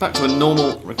Back to a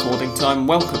normal recording time.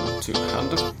 Welcome to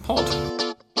Hand of Pod.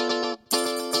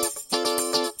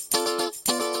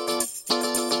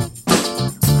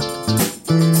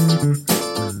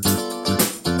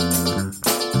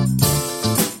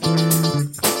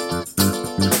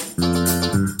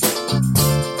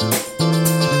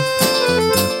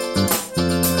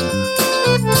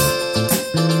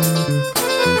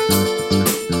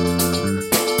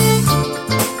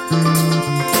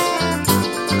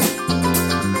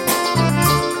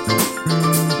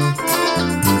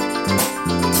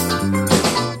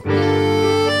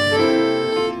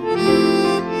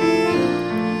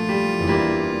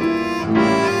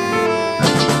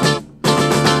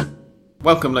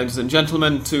 Welcome, ladies and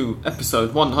gentlemen, to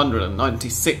episode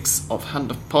 196 of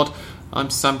Hand of Pod. I'm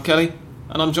Sam Kelly,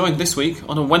 and I'm joined this week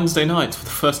on a Wednesday night for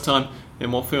the first time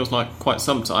in what feels like quite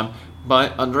some time by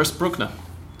Andres Bruckner.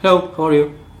 Hello, how are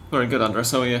you? Very good,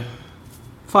 Andres. How are you?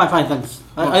 Fine, thanks.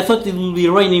 I thought it would be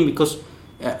raining because,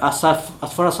 as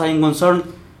far as I'm concerned,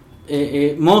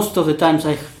 most of the times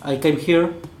I came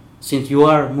here, since you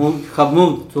have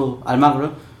moved to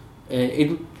Almagro,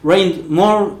 it rained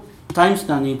more times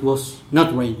than it was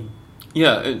not raining.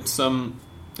 Yeah, it's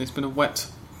been a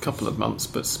wet couple of months,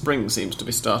 but spring seems to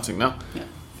be starting now. Yeah.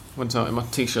 Went out in my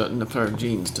t-shirt and a pair of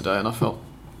jeans today, and I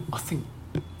think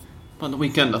on the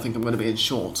weekend I'm going to be in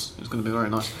shorts. It's going to be very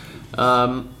nice.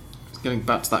 It's getting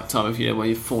back to that time of year where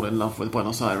you fall in love with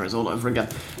Buenos Aires all over again.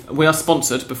 We are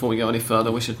sponsored, before we go any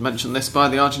further, we should mention this, by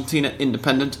the Argentina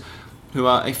Independent, who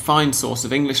are a fine source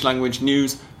of English language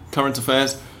news, current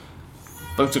affairs,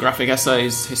 photographic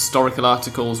essays, historical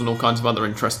articles, and all kinds of other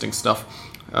interesting stuff.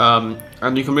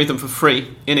 And you can read them for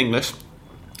free in English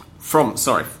from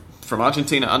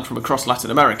Argentina and from across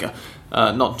Latin America.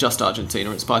 Not just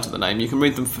Argentina, in spite of the name. You can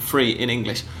read them for free in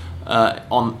English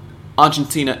on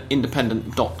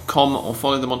ArgentinaIndependent.com or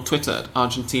follow them on Twitter at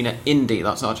ArgentinaIndy.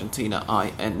 That's Argentina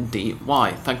INDY.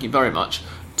 Thank you very much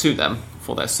to them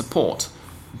for their support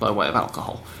by way of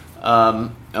alcohol.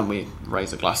 And we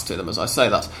raise a glass to them as I say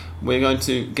that. We're going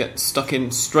to get stuck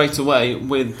in straight away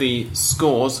with the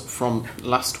scores from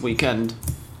last weekend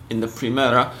in the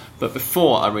Primera, but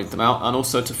before I read them out, and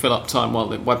also to fill up time while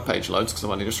the webpage loads, because I've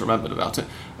only just remembered about it,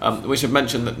 we should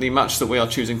mention that the match that we are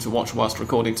choosing to watch whilst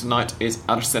recording tonight is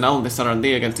Arsenal de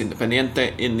Sarandí against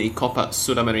Independiente in the Copa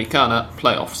Sudamericana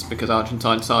playoffs, because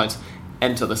Argentine sides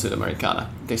enter the Sudamericana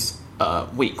this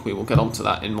week. We will get onto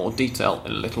that in more detail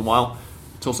in a little while.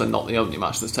 It's also not the only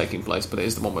match that's taking place, but it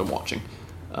is the one we're watching.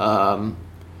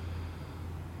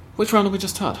 Which round have we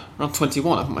just had? Round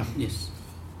 21, haven't we? Yes.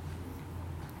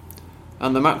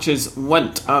 And the matches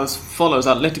went as follows.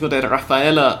 Atlético de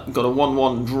Rafaela got a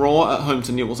 1-1 draw at home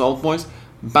to Newell's Old Boys.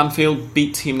 Banfield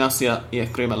beat Gimnasia y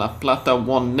Esgrima La Plata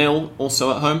 1-0,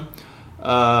 also at home.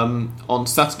 On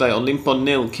Saturday, Olimpo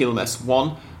 0, Quilmes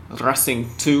 1. Racing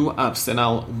 2,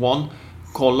 Arsenal 1.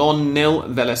 Colón 0,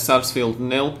 Vélez Sarsfield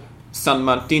 0. San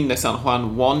Martín de San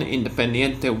Juan 1,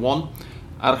 Independiente 1,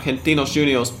 Argentinos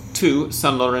Juniors 2,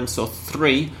 San Lorenzo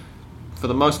 3. For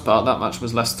the most part, that match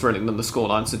was less thrilling than the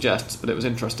scoreline suggests, but it was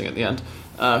interesting at the end.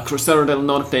 Crucero del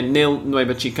Norte 0,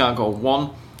 Nueva Chicago 1,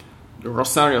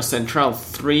 Rosario Central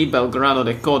 3, Belgrano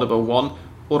de Córdoba 1,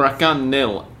 Huracán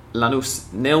 0, Lanús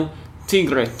 0,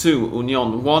 Tigre 2,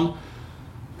 Unión 1.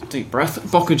 Deep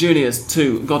breath. Boca Juniors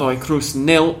 2, Godoy Cruz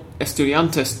 0,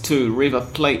 Estudiantes 2, River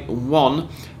Plate 1,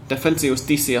 Defensa y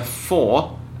Justicia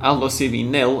 4, Aldosivi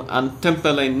 0, and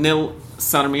Temperley 0,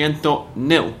 Sarmiento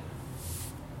 0.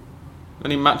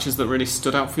 Any matches that really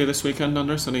stood out for you this weekend,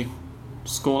 Andres? Any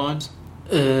scorelines?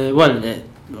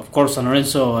 Of course, San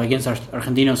Lorenzo against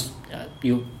Argentinos,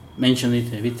 you mentioned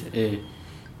it a bit.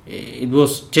 It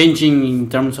was changing in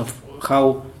terms of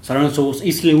how San Lorenzo was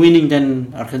easily winning,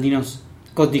 then Argentinos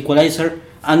got the equalizer,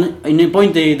 and in a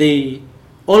point they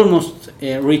almost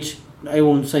reached, I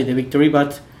won't say the victory,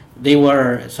 but they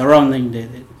were surrounding the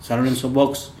San Lorenzo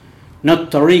box,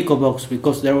 not Torrico box,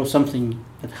 because there was something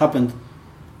that happened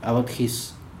about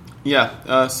his...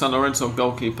 Yeah, San Lorenzo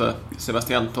goalkeeper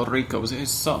Sebastián Torrico, was it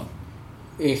his son?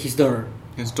 His daughter.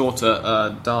 His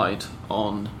daughter died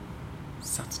on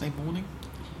Saturday morning?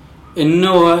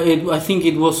 I think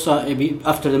it was a bit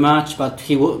after the match, but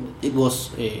she was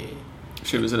a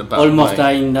bad almost way.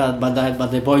 dying.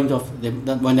 But the point of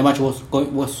that when the match was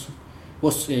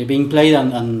being played,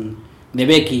 and De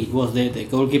Becky was the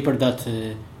goalkeeper that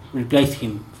replaced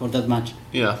him for that match.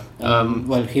 Yeah.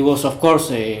 He was of course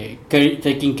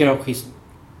taking care of his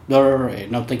daughter,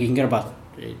 not taking care, but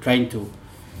trying to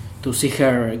see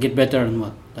her get better,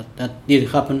 and that did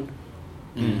happen.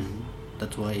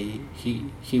 That's why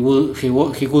he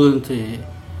couldn't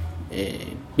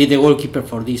be the goalkeeper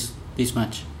for this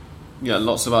match. Yeah,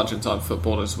 lots of Argentine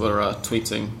footballers were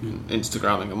tweeting,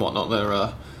 Instagramming and whatnot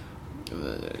their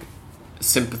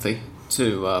sympathy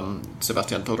to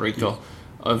Sebastian Torrico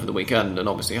over the weekend, and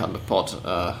obviously Hand of Pod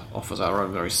offers our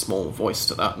own very small voice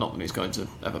to that. Not that he's going to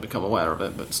ever become aware of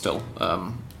it, but still,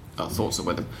 our thoughts are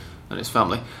with him and his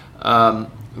family.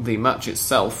 The match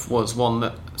itself was one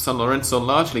that San Lorenzo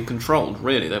largely controlled,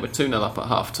 really. They were 2-0 up at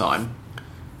half-time,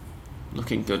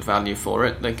 looking good value for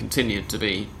it. They continued to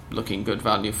be looking good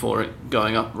value for it,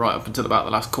 going up right up until about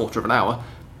the last quarter of an hour.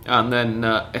 And then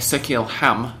Ezequiel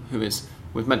Ham, who is,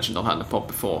 we've mentioned on Hand of Pod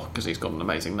before, because he's got an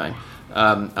amazing name,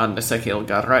 and Ezequiel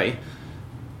Garay,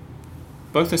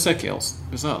 both Ezequiels,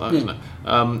 bizarre that, isn't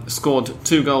it? Scored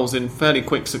 2 goals in fairly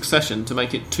quick succession to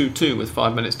make it 2-2 with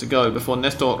 5 minutes to go before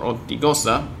Nestor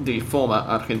Ortigosa, the former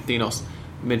Argentinos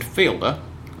midfielder,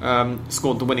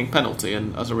 scored the winning penalty,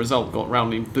 and as a result got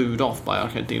roundly booed off by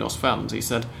Argentinos fans. He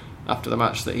said after the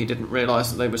match that he didn't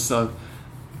realise that they were so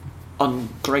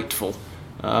ungrateful,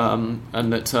 and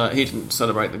that he didn't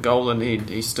celebrate the goal, and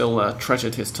he still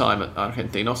treasured his time at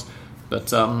Argentinos.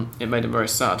 But it made him very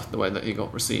sad, the way that he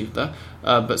got received there.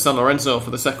 But San Lorenzo, for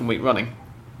the second week running,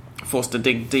 forced to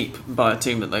dig deep by a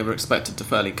team that they were expected to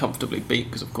fairly comfortably beat,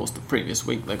 because, of course, the previous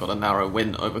week they got a narrow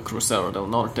win over Crucero del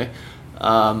Norte.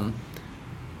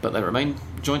 But they remain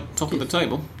joint top of the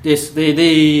table. Yes,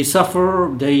 they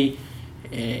suffer. They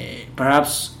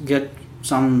perhaps get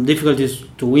some difficulties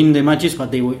to win the matches,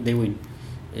 but they win.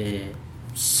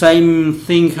 Same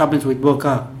thing happens with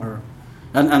Boca,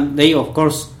 and they, of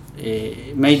course,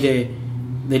 made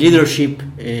the leadership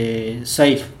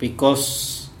safe,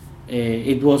 because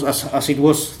it was as it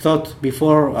was thought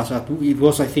before, it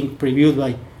was, I think, previewed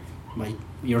by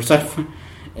yourself.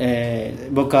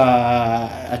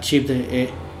 Boca achieved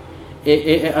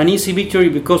an easy victory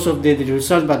because of the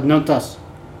result, but not as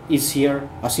easy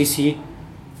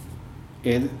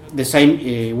the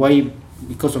same way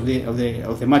because of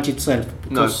the match itself.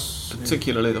 Because, no,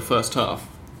 particularly the first half.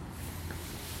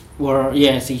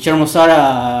 Yes, Guillermo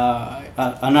Sara,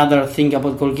 another thing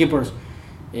about goalkeepers,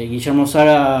 Guillermo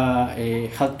Sara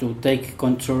had to take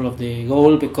control of the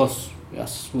goal because,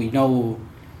 as we know,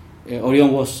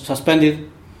 Orion was suspended,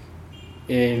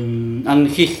 and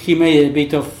he made a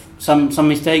bit of some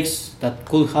mistakes that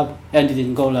could have ended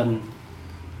in goal, and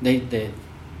they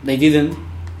didn't.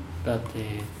 But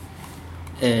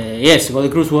yes, Godoy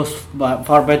Cruz was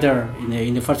far better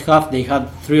in the first half. They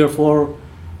had 3 or 4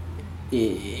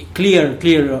 clear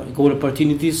goal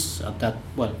opportunities that,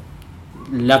 well,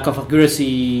 lack of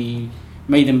accuracy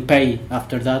made them pay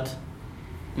after that.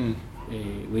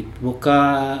 With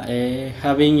Boca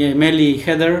having a Meli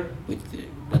header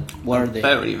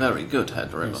very, very good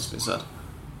header, it must be said.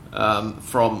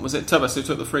 From, was it Tevez who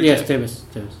took the free kick? Yes,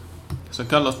 Tevez. So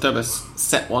Carlos Tevez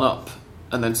set one up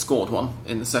and then scored one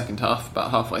in the second half.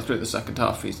 About halfway through the second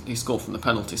half, he scored from the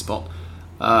penalty spot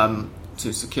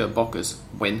to secure Boca's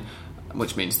win,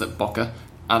 which means that Boca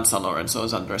and San Lorenzo,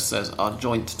 as Andres says, are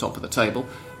joint top of the table.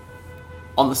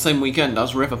 On the same weekend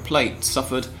as River Plate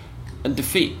suffered a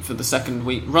defeat for the second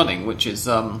week running, which is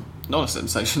not a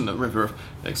sensation that River have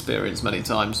experienced many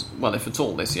times, well, if at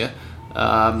all, this year.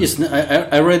 Yes,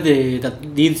 I read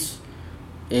that this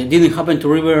didn't happen to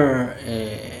River.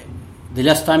 The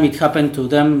last time it happened to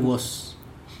them was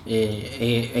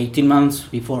 18 months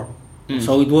before.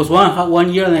 So it was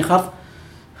 1 year and a half.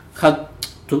 Had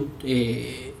to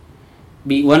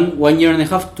be 1 year and a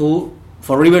half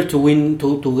for River to win,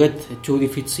 to get 2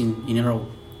 defeats in a row.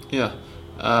 Yeah.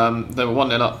 They were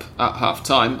 1-0 up at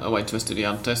half-time away to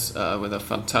Estudiantes with a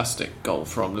fantastic goal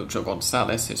from Lucho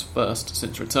Gonzalez, his first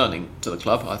since returning to the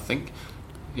club, I think.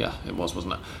 Yeah, it was,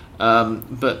 wasn't it?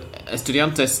 But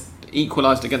Estudiantes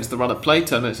equalised against the run of play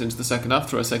 10 minutes into the second half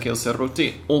through Ezequiel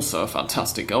Cerruti. Also a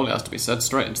fantastic goal, it has to be said,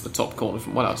 straight into the top corner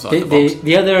from well outside the box.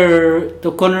 The other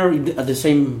top corner at the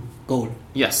same goal.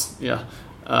 Yes, yeah.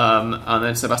 And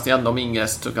then Sebastián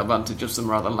Domínguez took advantage of some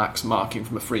rather lax marking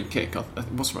from a free kick.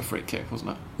 It was from a free kick,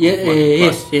 wasn't it? Yeah,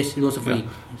 yes, it was a free.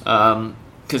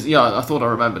 Because I thought I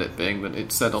remembered it being, but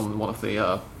it said on one of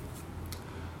the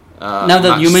now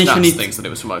that you mention it, things that it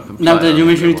was from open play. Now that you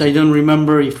mention it, I don't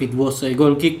remember if it was a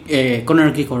goal kick, a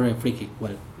corner kick, or a free kick.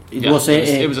 Well, it was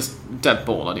a dead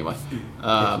ball anyway.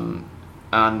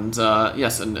 And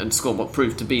scored what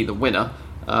proved to be the winner.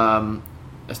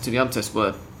 Estudiantes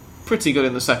were pretty good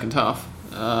in the second half.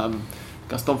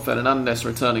 Gaston Fernandez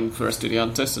returning for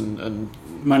Estudiantes and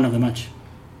man of the match.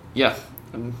 Yeah,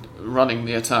 and running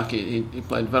the attack, he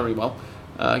played very well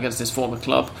against his former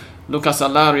club. Lucas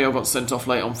Alario got sent off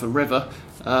late on for River,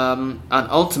 and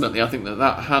ultimately I think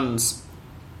that hands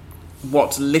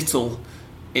what little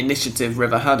initiative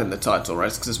River had in the title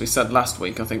race, because as we said last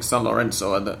week, I think San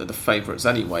Lorenzo are the favourites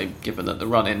anyway, given that the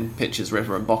run-in pitches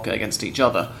River and Boca against each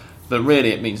other. But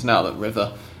really it means now that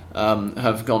River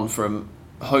have gone from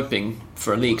hoping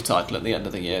for a league title at the end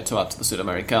of the year to add to the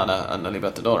Sudamericana and the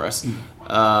Libertadores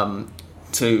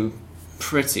to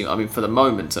pretty, I mean, for the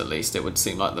moment at least, it would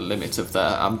seem like the limit of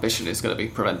their ambition is going to be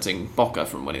preventing Boca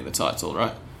from winning the title,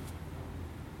 right?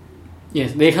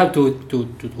 Yes, they have to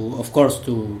of course,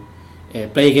 to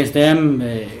play against them.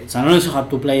 San Lorenzo have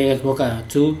to play against Boca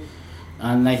too,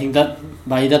 and I think that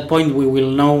by that point we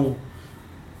will know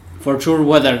for sure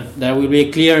whether there will be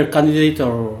a clear candidate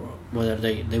or whether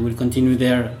they will continue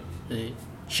their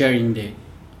sharing the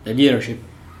leadership.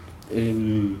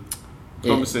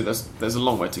 Obviously, there's a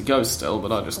long way to go still,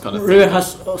 but I just kind of River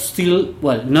has still,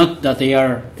 well, not that they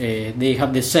are they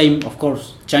have the same, of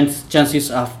course,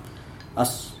 chances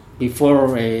as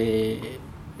before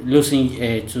losing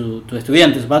to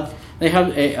Estudiantes, but they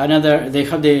have they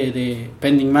have the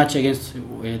pending match against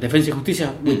Defensa y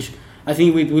Justicia, which I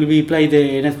think it will be played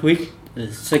next week, the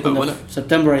 2nd of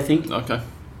September, I think. Okay.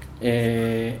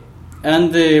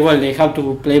 And well, they have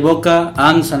to play Boca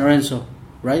and San Lorenzo,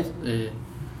 right?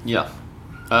 Yeah.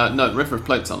 No, River have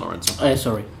played San Lorenzo.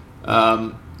 Sorry.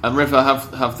 And River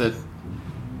have the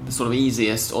sort of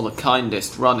easiest or the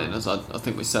kindest run-in, as I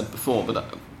think we said before, but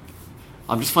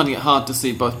I'm just finding it hard to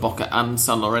see both Boca and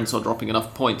San Lorenzo dropping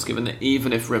enough points, given that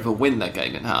even if River win their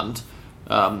game in hand,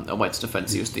 away to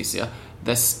Defensa y Justicia,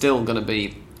 they're still going to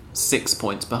be 6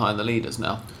 points behind the leaders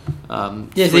now.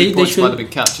 Yes, 3 points should, might have been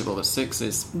catchable, but 6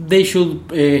 is... They should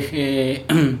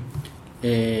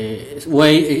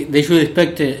they should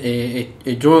expect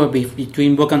a draw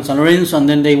between Boca and San Lorenzo, and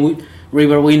then they would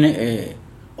River win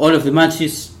all of the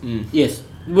matches. Yes,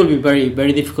 it will be very,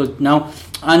 very difficult now.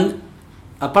 And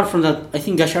apart from that, I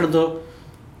think Gallardo,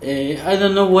 I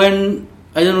don't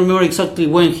remember exactly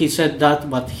when he said that,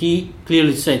 but he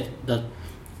clearly said that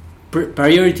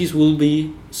priorities will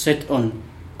be set on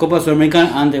Copa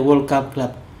Sudamericana and the World Cup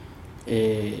Club.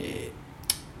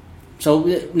 So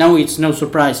now it's no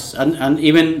surprise, and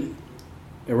even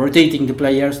rotating the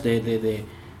players, the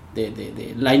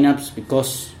lineups,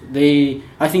 because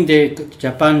I think the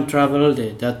Japan travel,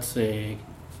 that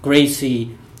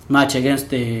crazy match against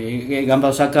the Gamba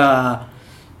Osaka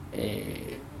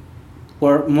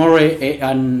were more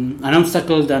an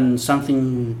obstacle than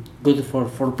something good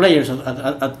for players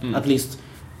at least.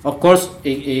 Of course,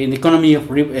 in the economy of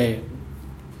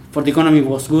for the economy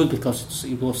was good because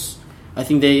it was. I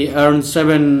think they earned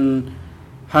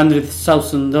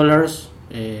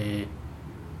 $700,000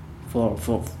 for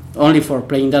only for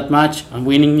playing that match and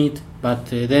winning it. But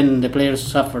then the players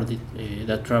suffered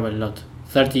that travel a lot.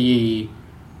 30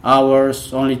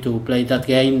 hours only to play that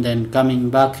game, then coming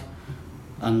back,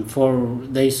 and 4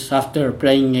 days after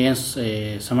playing against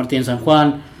San Martín and San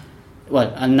Juan.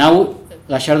 Well, and now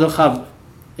Gallardo have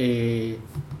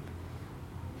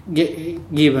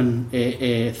given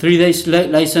a 3 days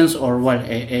license, or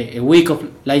a week of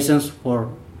license for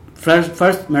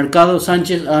first Mercado,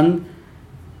 Sanchez, and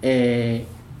I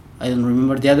don't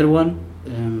remember the other one.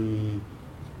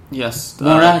 Yes,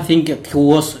 Mora, I think, who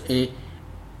was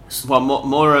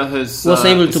Mora was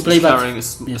able to play back. Carrying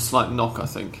a slight knock, I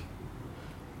think.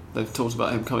 They've talked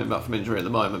about him coming back from injury at the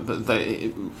moment, but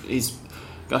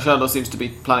Gallardo seems to be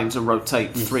planning to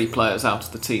rotate 3 players out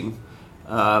of the team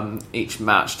each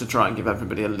match to try and give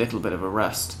everybody a little bit of a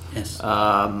rest. Yes.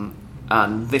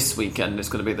 And this weekend is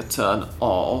going to be the turn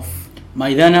of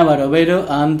Maidana, Barovero,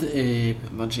 and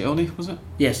Mangione, was it?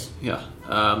 Yes. Yeah.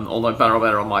 Although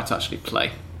Barovero might actually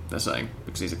play, they're saying,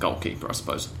 because he's a goalkeeper, I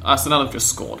suppose. Arsenal have just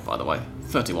scored, by the way.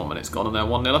 31 minutes gone, and they're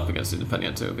 1-0 up against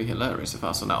Independiente. It would be hilarious if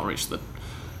Arsenal reached the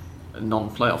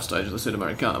non-playoff stage of the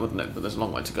Sudamericana, wouldn't it? But there's a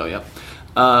long way to go yet.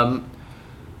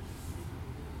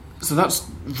 So that's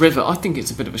River. I think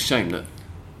it's a bit of a shame that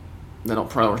they're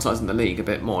not prioritising the league a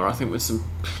bit more. I think with some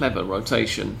clever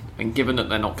rotation, and given that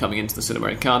they're not coming into the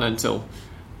Sudamericana until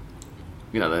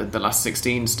the last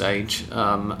 16 stage,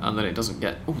 and then it doesn't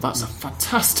get... Oh, that's a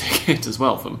fantastic hit as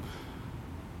well from...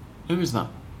 Who is that?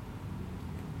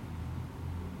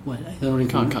 Well, I don't really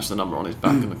can't catch the number on his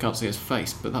back and I can't see his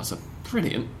face, but that's a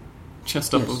brilliant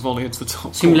chest up volley into the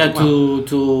top. Similar to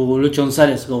Lucho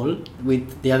González's goal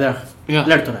with the other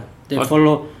Lertora, the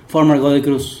former Godoy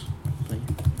Cruz player.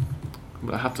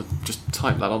 But I have to just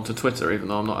type that onto Twitter, even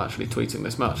though I'm not actually tweeting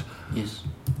this match. Yes.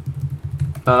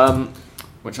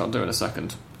 Which I'll do in a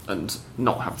second, and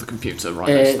not have the computer right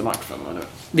next to the microphone. I know.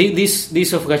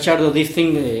 This of Gallardo, this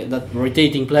thing that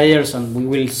rotating players, and we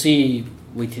will see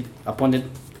upon the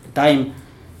time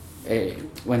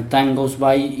when time goes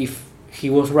by if he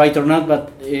was right or not,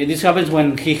 but this happens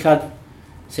when he had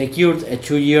secured a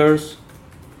 2 years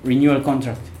renewal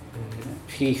contract.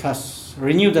 He has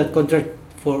renewed that contract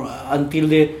for until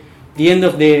the end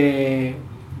of the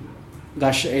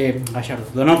Gallardo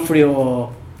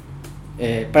Donofrio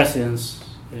presidency.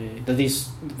 That is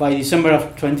by December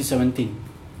of 2017.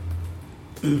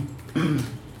 And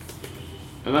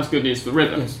that's good news for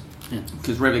River. Yes.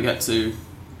 Because River get to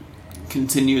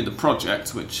continue the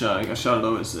project, which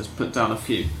Gallardo has put down a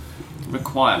few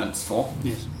requirements for.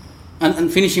 Yes.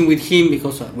 And finishing with him,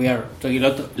 because we are talking a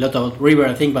lot about River,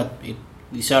 I think, but it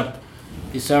deserved.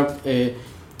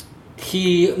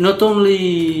 He not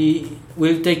only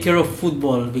will take care of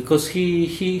football, because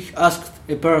he asked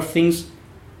a pair of things,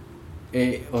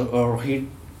 or he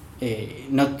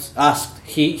not asked.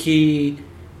 He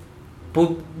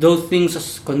put those things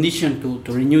as condition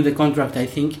to renew the contract. I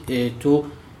think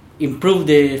to improve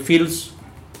the fields,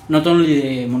 not only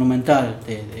the Monumental,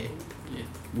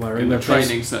 where In the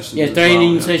training sessions. Yeah,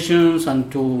 training sessions,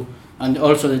 and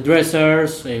also the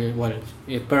dressers. A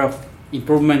pair of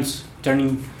improvements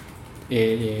turning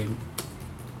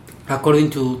according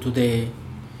to the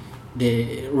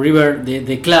River,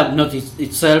 the club, not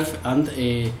itself, and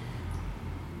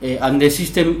the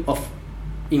system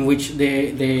in which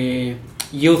the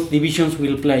youth divisions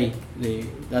will play.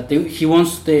 He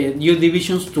wants the youth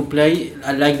divisions to play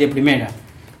like the Primera,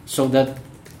 so that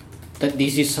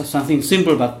this is something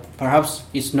simple, but perhaps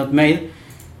it's not made.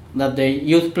 That the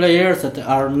youth players that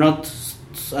are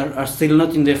still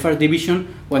not in the first division,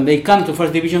 when they come to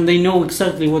first division, they know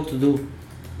exactly what to do.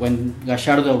 When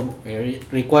Gallardo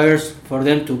requires for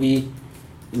them to be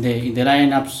in the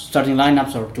lineups, starting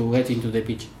lineups, or to get into the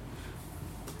pitch.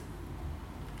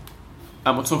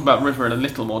 And we'll talk about River in a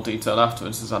little more detail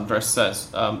afterwards, as Andres says.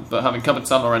 But having covered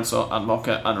San Lorenzo and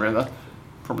Mocha and River,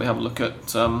 probably have a look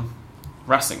at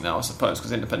Racing now, I suppose,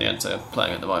 because Independiente are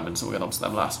playing at the moment, so we'll get on to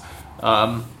them last.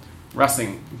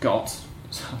 Racing got,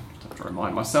 I have to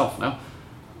remind myself now,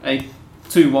 a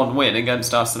 2-1 win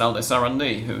against Arsenal de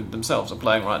Sarandí, who themselves are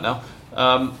playing right now.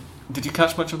 Did you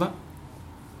catch much of that?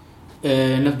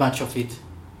 Not much of it,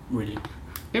 really.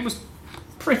 It was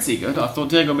pretty good. I thought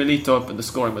Diego Milito opened the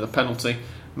scoring with a penalty.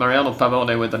 Mariano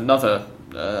Pavone with another,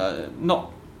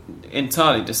 not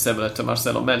entirely dissimilar to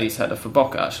Marcelo Melli's header for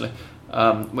Boca, actually,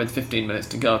 with 15 minutes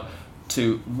to go,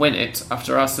 to win it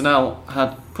after Arsenal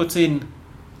had put in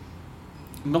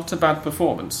not a bad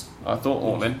performance, I thought,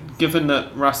 all in. Given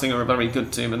that Racing are a very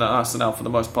good team and that Arsenal for the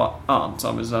most part aren't,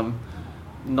 I was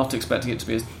not expecting it to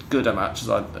be as good a match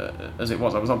as it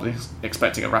was. I was obviously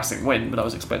expecting a Racing win, but I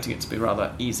was expecting it to be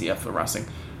rather easier for Racing.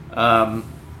 And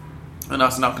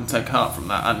Arsenal can take heart from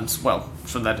that, and, well,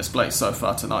 from their display so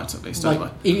far tonight at least,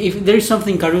 anyway. If there is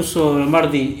something Caruso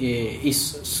Lombardi is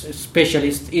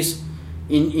specialist, is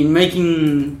in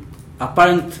making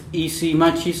apparent easy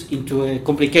matches into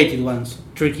complicated ones,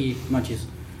 tricky matches.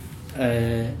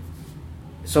 And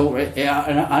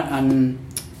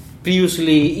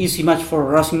previously easy match for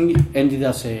Racing ended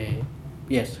as a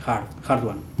hard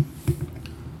one.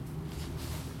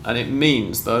 And it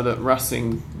means, though, that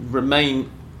Racing remain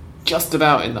just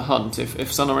about in the hunt.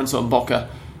 If San Lorenzo and Boca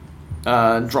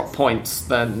drop points,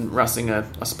 then Racing are,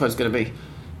 I suppose, going to be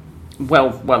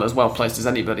as well placed as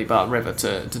anybody but River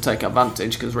to take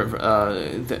advantage, because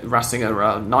Racing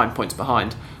are 9 points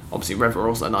behind. Obviously, River are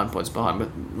also 9 points behind, but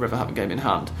River have a game in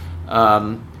hand.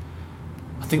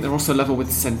 I think they're also level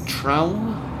with Central.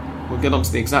 We'll get on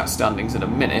to the exact standings in a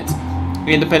minute.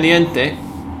 Independiente,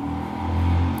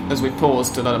 as we pause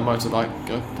to let a motorbike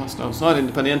go past outside,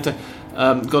 Independiente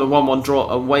got a 1-1 draw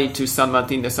away to San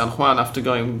Martín de San Juan after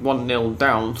going 1-0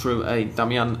 down through a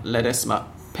Damian Ledesma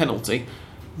penalty.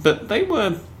 But it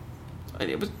was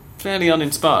fairly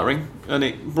uninspiring, and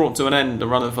it brought to an end a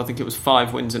run of, I think it was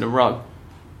 5 wins in a row.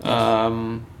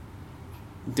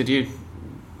 Did you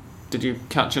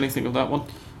catch anything of that one?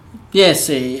 Yes,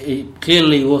 it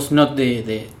clearly was not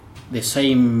the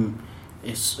same.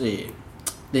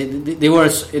 They were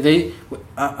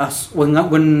when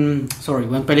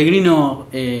Pellegrino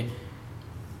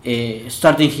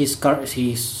starting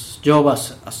his job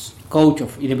as coach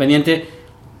of Independiente.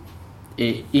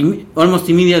 Almost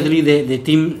immediately the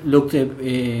team looked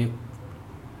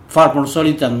far more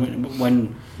solid than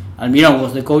when Almirón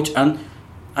was the coach, and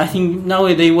I think now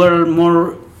they were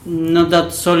more not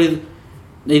that solid.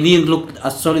 They didn't look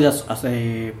as solid as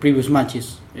the previous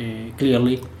matches,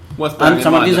 clearly. And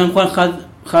San Martín San Juan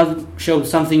had showed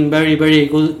something very, very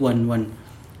good when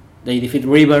they defeat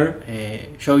River,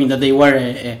 showing that they were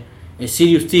a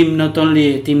serious team, not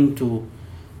only a team to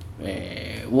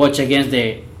watch against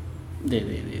the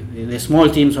small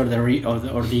teams or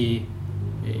the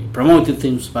promoted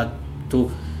teams, but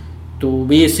to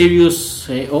be a serious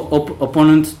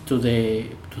opponent to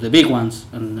the big ones,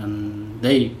 and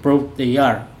they proved they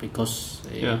are, because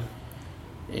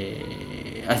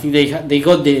I think they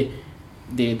got the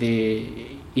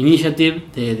initiative.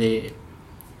 They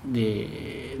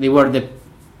were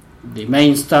the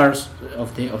main stars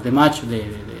of the match, the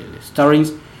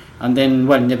starrings, and then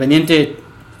Independiente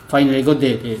finally got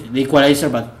the equalizer,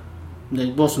 but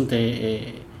it wasn't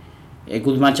a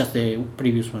good match as the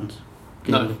previous ones.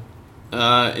 No.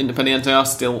 Independiente are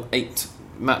still 8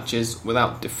 matches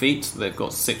without defeat. They've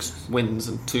got 6 wins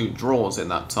and 2 draws in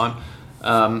that time.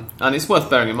 And it's worth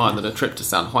bearing in mind that a trip to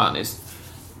San Juan is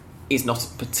not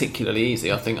particularly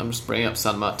easy. I think I'm just bringing up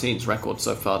San Martin's record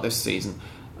so far this season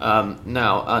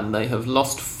now, and they have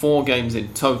lost 4 games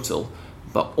in total,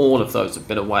 but all of those have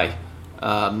been away.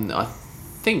 I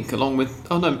think along with...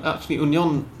 Oh no, actually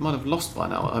Union might have lost by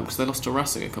now at home, because they lost to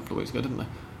Racing a couple of weeks ago, didn't they?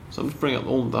 So I'm just bringing up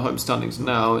all the home standings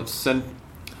now. It's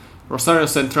Rosario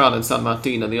Central and San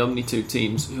Martin are the only 2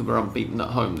 teams who were unbeaten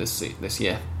at home this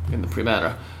year in the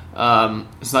Primera.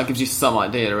 So that gives you some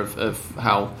idea of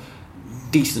how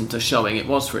decent a showing it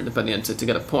was for Independiente to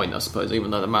get a point, I suppose,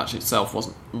 even though the match itself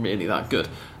wasn't really that good.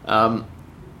 And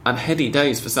heady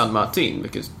days for San Martin,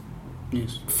 because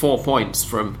 4 points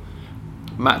from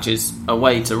matches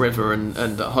away to River and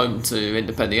at home to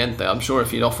Independiente. I'm sure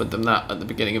if you'd offered them that at the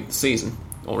beginning of the season,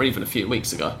 or even a few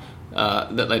weeks ago,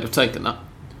 that they'd have taken that.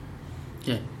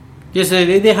 Yeah. Yes,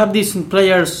 they have decent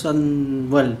players,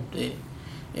 and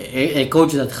a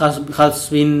coach that has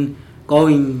been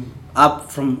going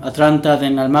up from Atlanta,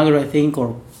 then Almagro, I think,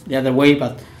 or the other way,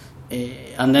 but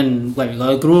and then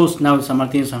Godoy Cruz, now San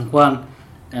Martin, San Juan,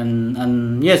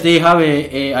 and yes, they have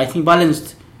a I think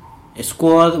balanced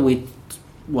squad with,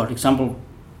 for example,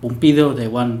 Pumpido, the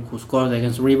one who scored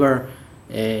against River,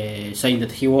 saying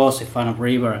that he was a fan of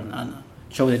River, and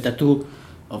showed the tattoo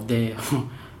of the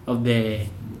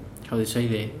how do you say,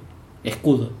 the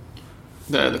escudo.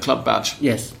 The club badge.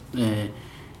 Yes,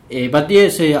 but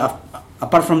yes,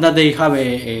 apart from that, they have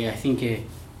I think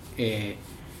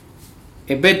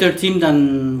a better team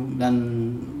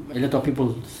than a lot of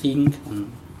people think,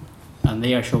 and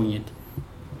they are showing it.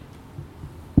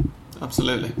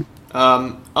 Absolutely.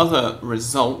 Other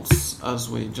results, as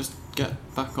we just get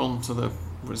back onto the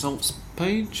results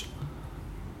page.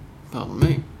 Pardon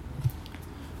me.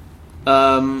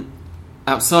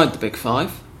 Outside the Big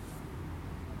Five.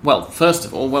 Well, first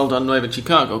of all, well done Nueva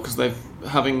Chicago, because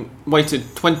having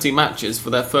waited 20 matches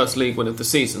for their first league win of the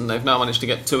season, they've now managed to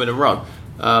get 2 in a row.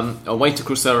 Away to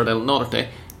Crucero del Norte,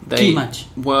 they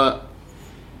were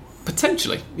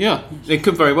potentially, it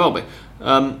could very well be.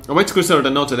 Away to Crucero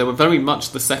del Norte, they were very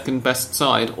much the second best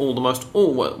side all the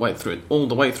way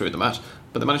through the match,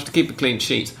 but they managed to keep a clean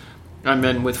sheet. And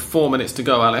then with 4 minutes to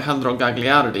go, Alejandro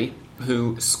Gagliardi,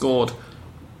 who scored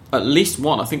at least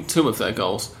 1, I think 2 of their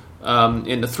goals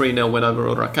in the 3-0 win over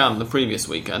Huracan the previous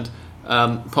weekend,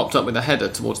 popped up with a header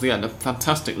towards the end, a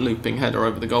fantastic looping header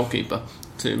over the goalkeeper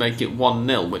to make it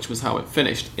 1-0, which was how it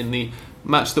finished in the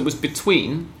match that was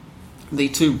between the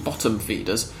 2 bottom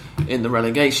feeders in the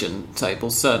relegation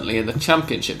table. Certainly in the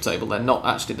championship table, they're not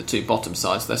actually the 2 bottom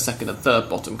sides, they're second and third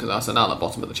bottom, because Arsenal are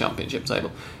bottom of the championship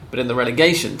table. But in the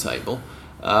relegation table,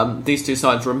 these 2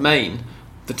 sides remain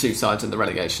the 2 sides in the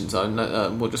relegation zone.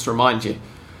 We'll just remind you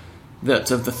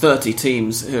that of the 30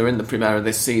 teams who are in the Primera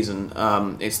this season,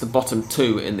 it's the bottom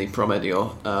 2 in the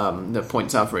Promedio, the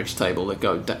points average table,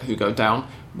 who go down.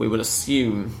 We will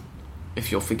assume,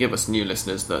 if you'll forgive us new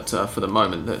listeners, that for the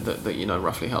moment that you know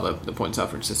roughly how the points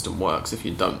average system works. If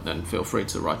you don't, then feel free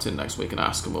to write in next week and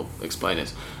ask, and we'll explain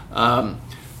it. And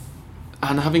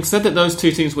having said that those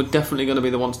 2 teams were definitely going to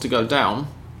be the ones to go down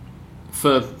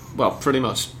for, pretty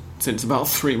much since about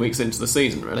 3 weeks into the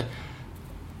season, really.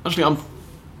 Actually,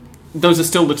 those are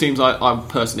still the teams I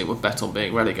personally would bet on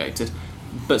being relegated.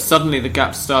 But suddenly the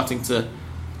gap's starting to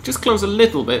just close a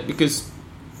little bit, because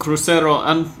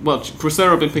Crucero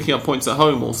have been picking up points at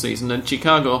home all season, and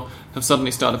Chicago have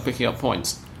suddenly started picking up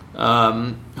points,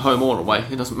 home or away,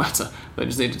 it doesn't matter. They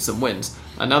just needed some wins,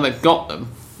 and now they've got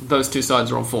them. Those 2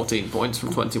 sides are on 14 points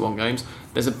from 21 games.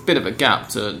 There's a bit of a gap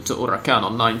to Huracan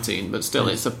on 19, but still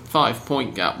it's a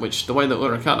 5-point gap, which the way that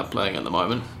Huracan are playing at the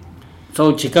moment.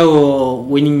 So Chicago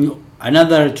winning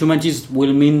another 2 matches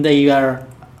will mean they are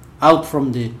out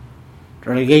from the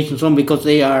relegation zone, because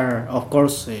they are, of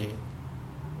course,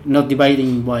 not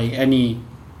dividing by any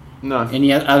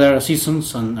other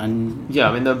seasons, and yeah,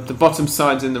 I mean the bottom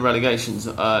sides in the relegations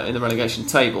in the relegation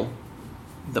table,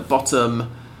 the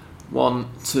bottom 1,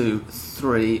 2,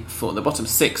 3, 4, the bottom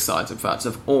 6 sides, in fact,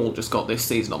 have all just got this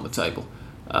season on the table.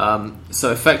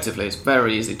 So effectively, it's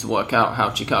very easy to work out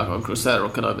how Chicago and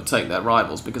Crucero can overtake their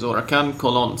rivals, because Huracan,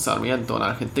 Colón, Sarmiento and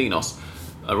Argentinos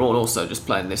are all also just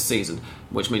playing this season,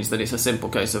 which means that it's a simple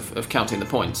case of counting the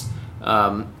points.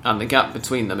 And the gap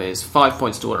between them is 5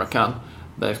 points to Huracan,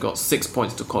 they've got 6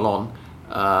 points to Colón,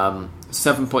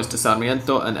 7 points to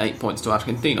Sarmiento and 8 points to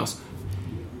Argentinos,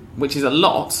 which is a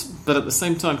lot, but at the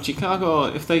same time, Chicago,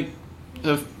 if they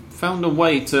have found a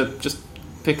way to just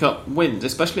pick up wins,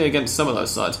 especially against some of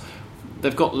those sides,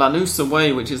 they've got Lanús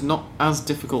away, which is not as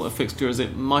difficult a fixture as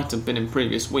it might have been in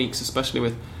previous weeks, especially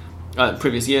with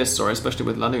previous years, especially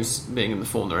with Lanús being in the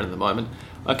form they're in at the moment.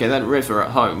 Okay, then River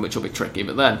at home, which will be tricky,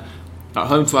 but then at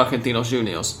home to Argentinos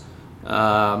Juniors.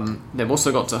 They've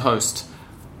also got to host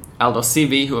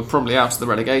Aldosivi, who are probably out of the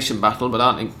relegation battle, but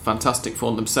aren't in fantastic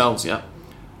form themselves yet.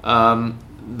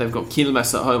 They've got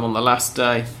Quilmes at home on the last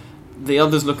day. The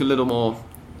others look a little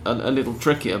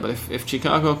trickier, but if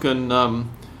Chicago can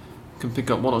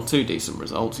pick up one or two decent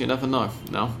results, you never know.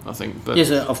 No, I think. But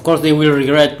yes, of course they will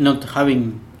regret not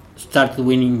having started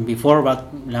winning before,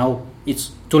 but now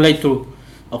it's too late to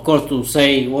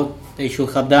say what they should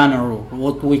have done or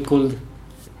what we could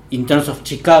in terms of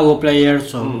Chicago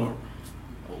players or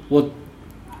what,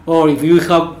 or if you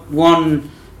have won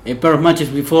a pair of matches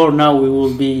before, now we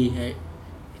will be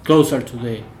closer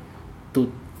to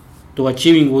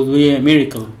achieving would be a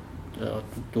miracle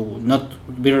to not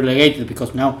be relegated,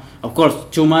 because now of course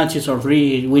 2 matches or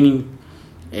 3 winning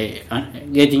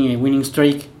getting a winning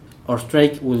streak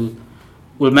will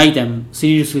make them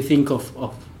seriously think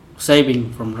of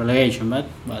saving from relegation, but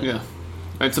yeah,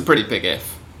 it's a pretty big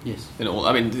if. Yes.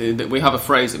 I mean, we have a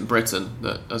phrase in Britain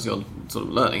that, as you're sort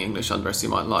of learning English, Andres, you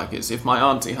might like. It's, if my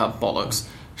auntie had bollocks,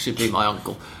 she'd be my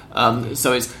uncle.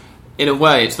 So it's, in a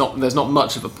way, there's not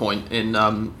much of a point in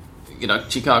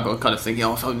Chicago kind of thinking,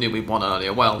 if I knew we'd won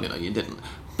earlier. Well, you didn't.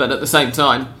 But at the same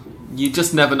time, you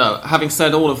just never know. Having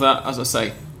said all of that, as I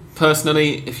say,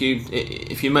 personally, if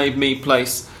you made me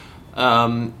place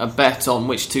a bet on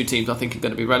which 2 teams I think are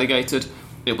going to be relegated,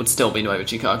 it would still be Nueva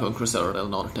Chicago and Crucero del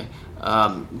Norte.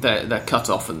 They're cut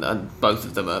off, and both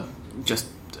of them are just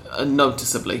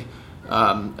noticeably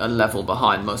a level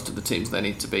behind most of the teams they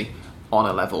need to be on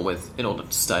a level with in order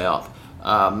to stay up.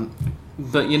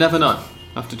 But you never know.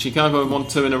 After Chicago won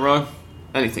 2 in a row,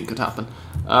 anything could happen.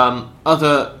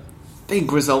 Other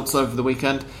big results over the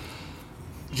weekend.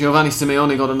 Giovanni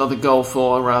Simeone got another goal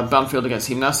for Banfield against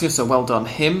Gimnasia, so well done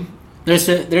him. There's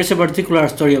a particular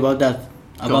story about that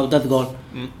goal,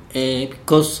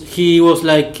 because he was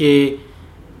like he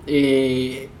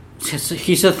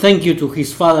said thank you to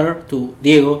his father, to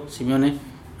Diego Simeone,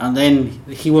 and then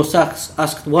he was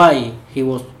asked why he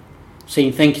was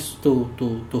saying thanks to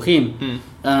him.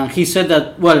 He said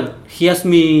that, well, he asked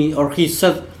me, or he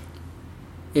said,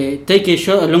 take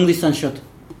a long distance shot,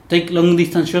 take long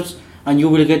distance shots, and you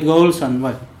will get goals. And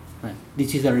well,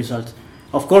 this is the result.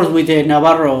 Of course, with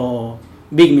Navarro,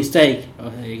 big mistake,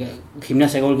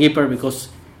 Gimnasia goalkeeper, because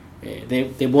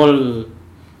the ball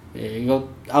got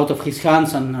out of his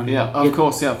hands and yeah, of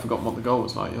course, yeah, I've forgotten what the goal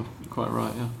was like. You're quite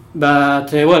right, yeah.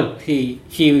 But well, he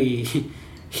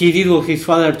did what his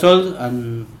father told,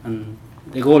 and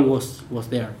the goal was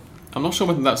there. I'm not sure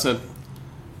whether that's a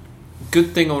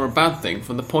good thing or a bad thing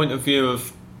from the point of view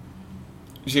of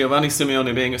Giovanni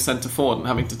Simeone being a centre forward and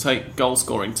having to take goal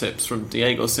scoring tips from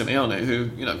Diego Simeone, who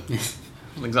not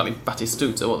exactly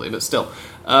Batistuta, was he, but still.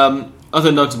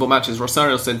 Other notable matches: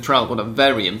 Rosario Central got a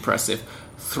very impressive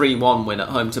 3-1 win at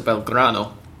home to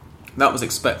Belgrano. That was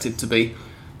expected to be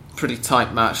a pretty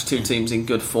tight match. 2 teams in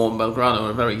good form. Belgrano are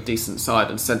a very decent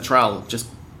side, and Central just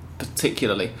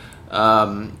particularly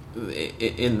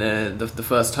in the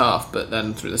first half, but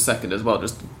then through the second as well,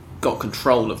 just got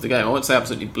control of the game. I won't say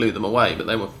absolutely blew them away, but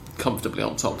they were comfortably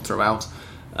on top throughout.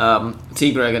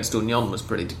 Tigre against Union was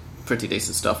pretty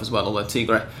decent stuff as well, although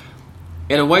Tigre,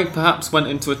 in a way, perhaps went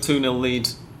into a 2-0 lead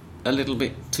a little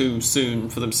bit too soon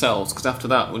for themselves, because after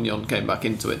that Union came back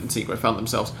into it and Tigre found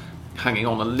themselves hanging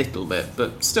on a little bit,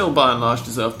 but still by and large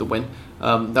deserved the win.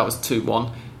 That was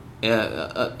 2-1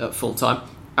 at full time.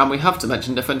 And we have to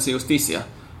mention Defensa Justicia,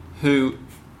 who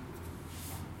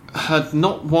had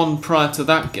not won prior to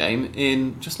that game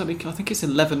in I think it's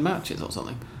 11 matches or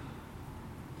something.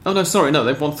 Oh no, sorry, no,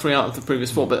 they've won 3 out of the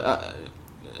previous 4, but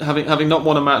having not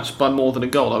won a match by more than a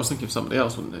goal, I was thinking of somebody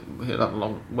else when they had a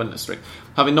long winless streak.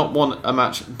 Having not won a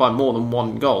match by more than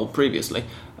 1 goal previously,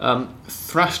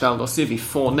 thrashed Aldosivi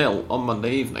 4-0 on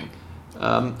Monday evening.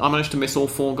 I managed to miss all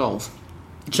 4 goals.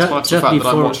 Despite the fact that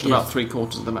I watched about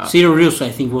 3/4 of the match. Ciro Rios, I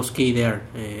think, was key there.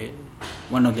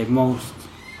 One of the most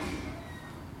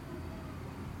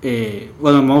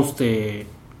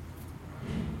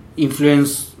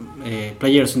influence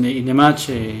players in the match.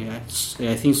 I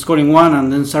think scoring one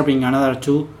and then serving another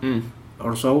two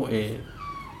or so.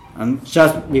 And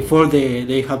just before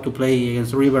they have to play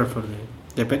against River for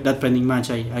that pending match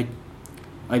I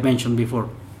mentioned before.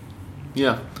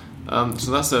 Yeah,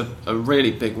 so that's a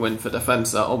really big win for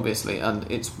Defensa, obviously, and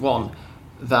it's one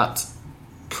that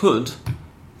could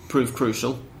prove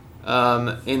crucial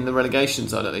in the relegation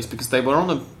zone at least, because they were on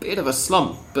a bit of a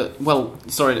slump,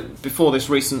 before this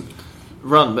recent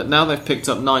run, but now they've picked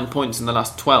up 9 points in the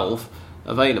last 12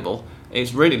 available.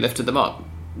 It's really lifted them up.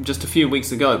 Just a few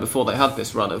weeks ago, before they had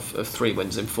this run of 3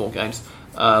 wins in 4 games,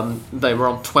 they were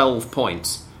on 12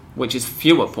 points, which is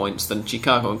fewer points than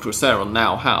Chicago and Cruzeiro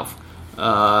now have.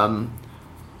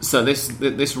 So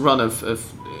this run of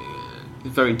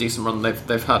very decent run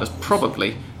they've had has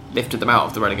probably lifted them out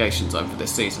of the relegation zone for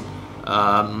this season.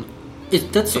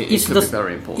 It could be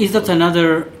very important. Is that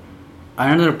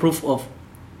another proof of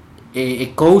a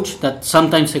coach, that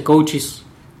sometimes a coach is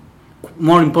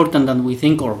more important than we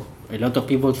think, or a lot of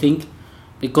people think?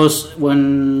 Because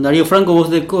when Dario Franco was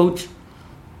the coach,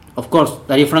 of course,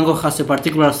 Dario Franco has a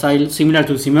particular style similar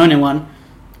to Simeone one,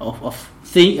 of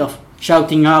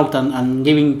shouting out and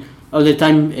giving all the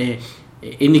time,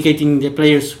 indicating the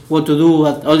players what to do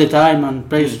all the time, and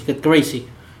players get crazy.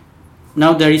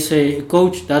 Now there is a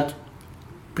coach that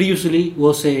previously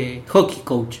was a hockey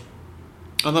coach.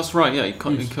 Oh, that's right. Yeah, he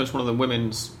coached one of the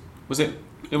women's. Was it?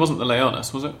 It wasn't the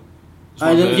Leonas, was it?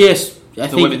 Yes, I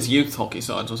think women's youth hockey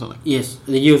sides or something. Yes,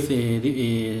 the youth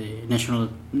national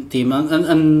team,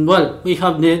 and well, we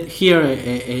have here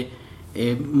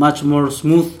a much more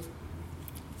smooth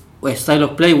style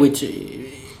of play, which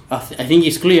I think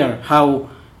is clear how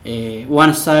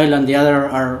one style and the other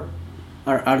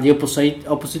are the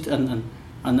opposite,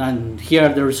 and here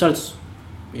are the results.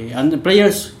 And the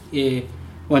players,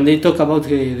 when they talk about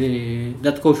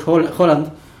that coach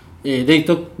Holland, they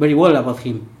talk very well about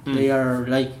him. They are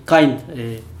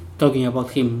talking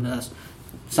about him.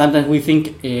 Sometimes we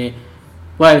think, he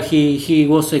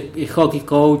was a hockey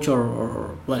coach,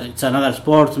 or it's another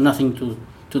sport, nothing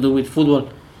to do with football.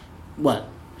 Well,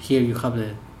 here you have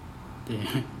the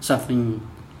something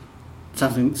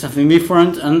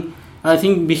different, and I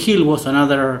think Vigil was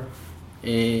another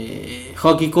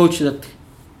hockey coach that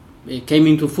came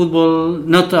into football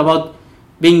not about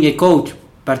being a coach,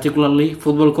 particularly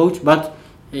football coach, but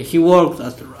he worked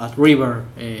at River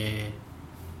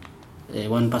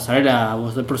when Passarella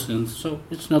was the president, so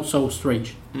it's not so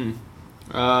strange.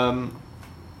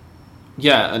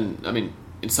 Yeah, and I mean,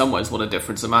 in some ways, what a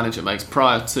difference a manager makes.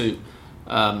 Prior to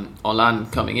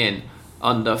Olan coming in,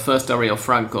 under first Dario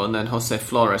Franco and then Jose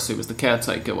Flores, who was the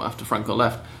caretaker after Franco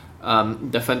left,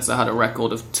 Defensa had a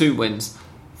record of 2 wins,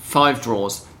 5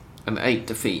 draws, and 8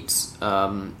 defeats.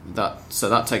 So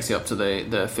that takes you up to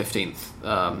the 15th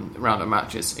round of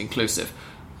matches inclusive.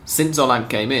 Since Olan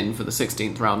came in for the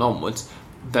 16th round onwards,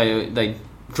 they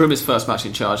drew his first match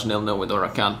in charge 0-0 with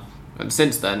Huracan. And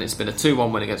since then, it's been a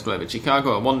 2-1 win against Nueva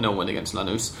Chicago, a 1-0 win against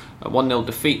Lanús, a 1-0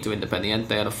 defeat to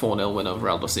Independiente, and a 4-0 win over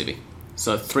Aldosivi.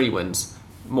 So 3 wins,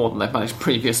 more than they've managed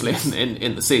previously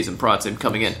in the season prior to him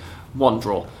coming in. 1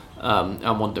 draw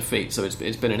and 1 defeat. So it's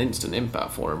been an instant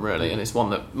impact for him, really, and it's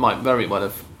one that might very well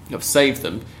have saved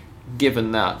them,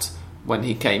 given that when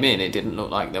he came in, it didn't look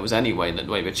like there was any way that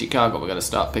Nueva Chicago were going to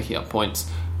start picking up points.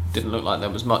 Didn't look like there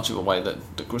was much of a way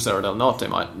that the Cruzeiro del Norte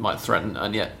might threaten,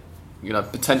 and yet,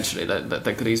 potentially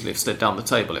they could easily have slid down the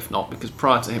table if not, because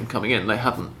prior to him coming in, they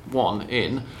hadn't won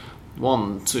in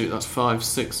 5,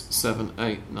 6, 7,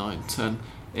 8, 9, 10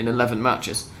 in 11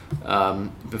 matches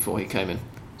before he came in.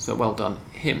 So well done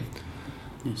him.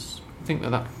 Yes, I think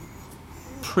that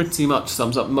pretty much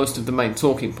sums up most of the main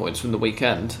talking points from the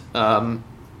weekend.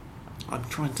 I'm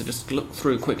trying to just look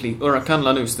through quickly. Huracan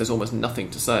Lanús, there's almost nothing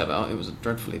to say about. It was a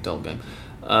dreadfully dull game.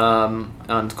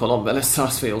 And Colón Vélez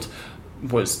Sarsfield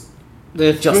was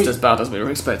just as bad as we were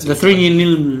expecting. The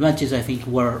 3-0 matches, I think,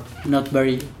 were not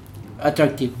very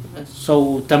attractive.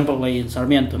 So Temperley and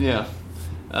Sarmiento. Yeah.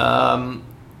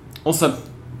 Also,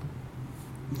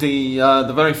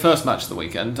 the very first match of the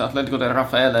weekend, Atlético de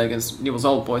Rafaela against Newell's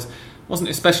Old Boys, wasn't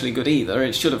especially good either.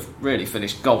 It should have really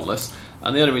finished goalless,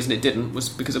 and the only reason it didn't was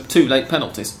because of 2 late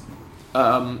penalties.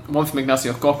 One from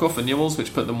Ignacio Coco for Newell's,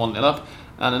 which put them 1-0 up,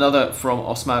 and another from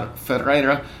Osmar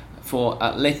Ferreira for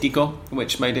Atlético,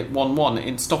 which made it 1-1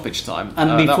 in stoppage time.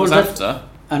 And before that,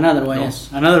 another one, yes,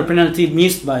 another penalty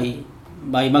missed by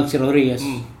Maxi Rodriguez.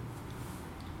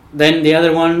 Then the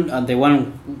other one, and the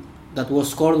one that was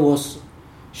scored, was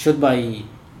shot by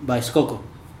Skoko.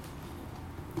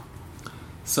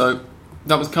 So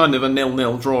that was kind of a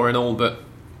 0-0 draw in all but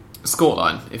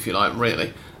scoreline, if you like,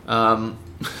 really.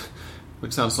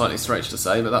 which sounds slightly strange to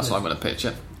say, but that's how I'm going to pitch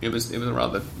it. It was a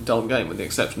rather dull game, with the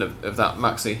exception of that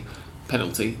Maxi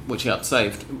penalty, which he had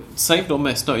saved. Saved or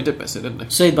missed? No, he did miss it, didn't he?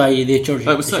 Saved by the Chorchi.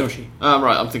 Oh, it was saved.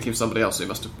 Right, I'm thinking of somebody else who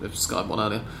must have skied one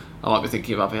earlier. I might be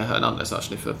thinking of Javier Hernandez,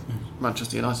 actually, for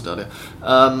Manchester United earlier.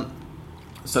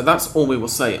 So that's all we will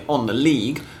say on the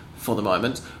league for the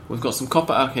moment. We've got some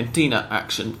Copa Argentina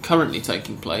action currently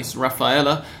taking place.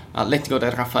 Atletico de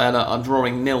Rafaela are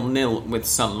drawing 0-0 with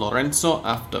San Lorenzo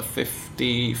after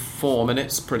 54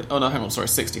 minutes.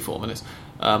 64 minutes,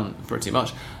 pretty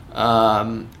much.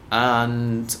 And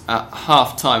at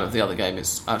half time of the other game,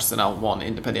 it's Arsenal 1,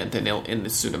 Independiente 0 in the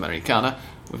Sudamericana.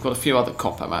 We've got a few other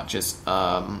Copa matches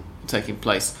taking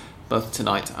place both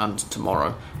tonight and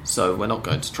tomorrow, so we're not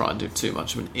going to try and do too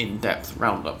much of an in-depth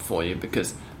roundup for you,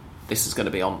 because this is going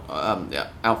to be on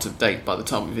out of date by the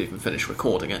time we've even finished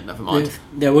recording it. Never mind.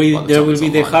 There will be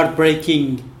the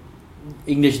heartbreaking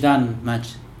English Dan match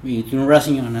between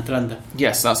Racing and Atlanta.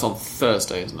 Yes, that's on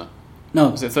Thursday, isn't it?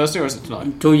 No. Is it Thursday or is it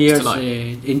tonight? 2 years,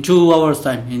 in 2 hours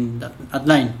time, at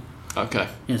 9. Okay.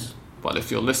 Yes. Well,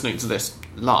 if you're listening to this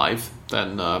live,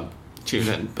 then tune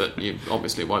in, but you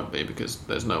obviously won't be, because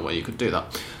there's no way you could do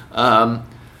that.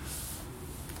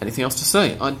 Anything else to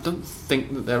say? I don't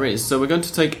think that there is. So we're going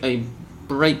to take a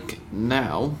break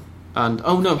now. And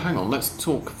oh no, hang on. Let's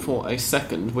talk for a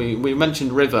second. We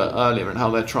mentioned River earlier and how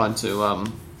they're trying to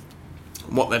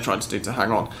what they're trying to do to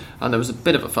hang on. And there was a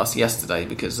bit of a fuss yesterday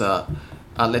because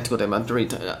Atletico de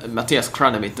Madrid, Matías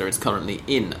Craneviter is currently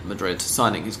in Madrid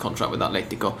signing his contract with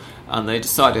Atletico, and they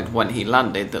decided when he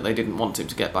landed that they didn't want him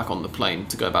to get back on the plane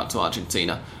to go back to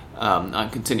Argentina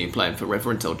and continue playing for River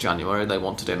until January. They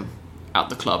wanted him at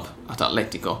the club at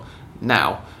Atletico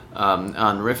now,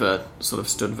 and River sort of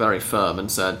stood very firm and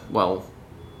said, well,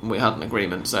 we had an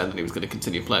agreement saying that he was going to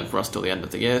continue playing for us till the end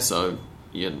of the year, so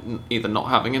you're either not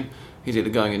having him, he's either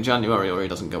going in January or he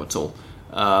doesn't go at all.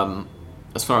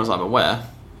 As far as I'm aware,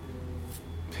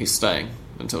 he's staying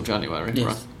until January. Yes,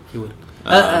 right? He would.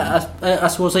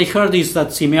 As what I heard is that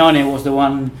Simeone was the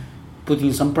one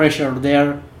putting some pressure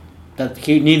there, that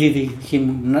he needed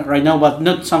him right now, but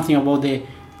not something about the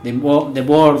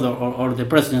board or the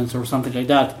presidents or something like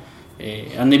that.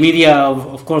 And the media,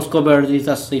 of course, covered it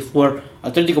as if where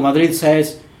Atletico Madrid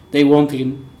says they want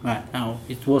him. Now,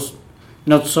 it was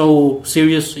not so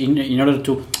serious in order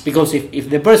to... Because if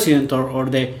the president or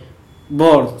the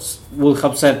boards would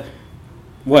have said,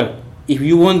 well, if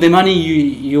you want the money,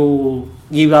 you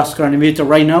give us Craneviter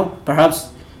right now, perhaps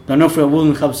D'Onofrio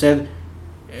wouldn't have said,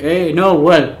 no,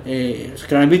 well,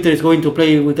 Craneviter is going to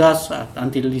play with us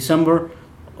until December,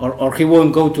 or he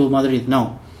won't go to Madrid.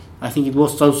 No, I think it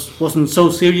wasn't so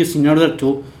serious in order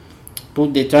to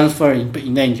put the transfer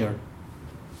in danger.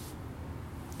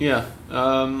 Yeah,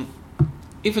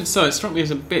 even so, it struck me as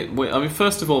a bit weird. I mean,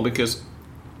 first of all, because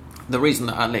the reason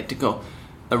that Atletico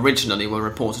originally were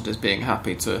reported as being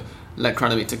happy to let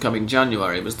Craneviter come in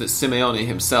January was that Simeone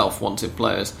himself wanted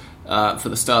players for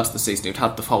the start of the season who'd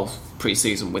had the whole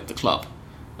pre-season with the club,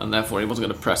 and therefore he wasn't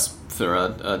going to press for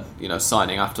a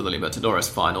signing after the Libertadores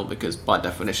final, because by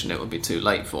definition it would be too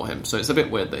late for him. So it's a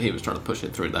bit weird that he was trying to push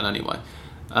it through then anyway.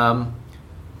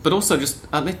 But also just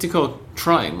Atletico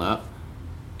trying that,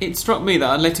 it struck me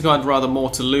that Atletico had rather more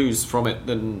to lose from it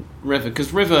than River,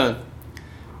 because River,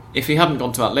 if he hadn't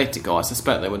gone to Atletico, I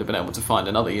suspect they would have been able to find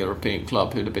another European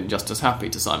club who'd have been just as happy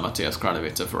to sign Matías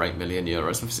Craneviter for €8 million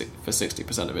for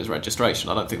 60% of his registration.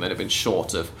 I don't think they'd have been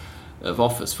short of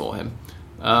offers for him.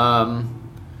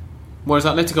 Whereas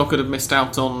Atletico could have missed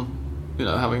out on,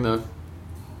 having the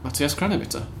Matías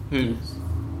Craneviter, who,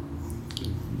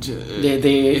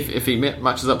 if he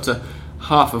matches up to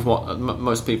half of what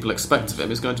most people expect of him,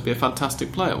 is going to be a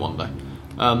fantastic player one day.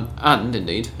 And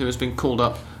indeed, who has been called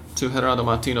up to Gerardo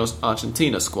Martino's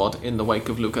Argentina squad in the wake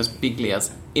of Lucas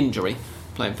Biglia's injury,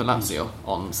 playing for Lazio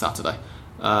on Saturday.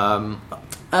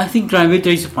 I think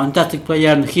Craneviter is a fantastic player,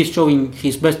 and he's showing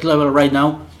his best level right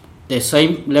now, the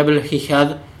same level he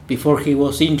had before he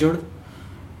was injured.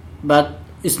 But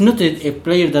it's not a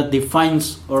player that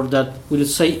defines, or that will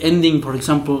say ending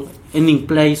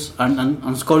plays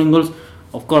and scoring goals.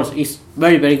 Of course, he's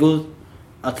very, very good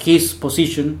at his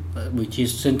position, which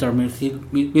is center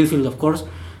midfield, of course.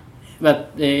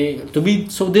 But to be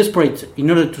so desperate in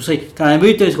order to say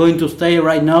Craneviter is going to stay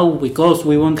right now because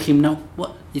we want him now,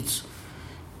 well,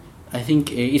 I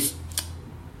think it's...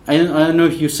 I don't know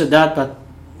if you said that, but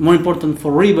more important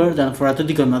for River than for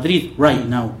Atletico Madrid right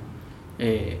now.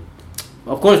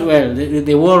 Of course, well,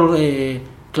 the World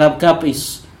Club Cup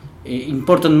is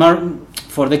important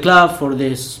for the club,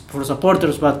 for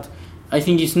supporters, but I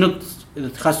think it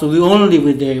has to do only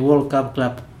with the World Cup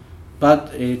club.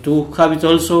 but to have it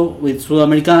also with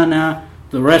Sudamericana,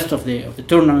 the rest of the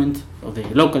tournament, of the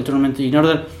local tournament, in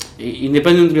order,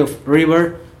 independently of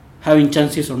River having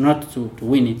chances or not to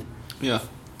win it. Yeah.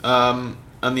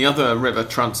 And the other River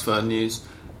transfer news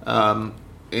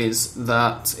is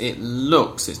that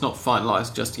it's not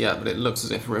finalised just yet, but it looks as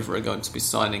if River are going to be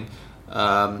signing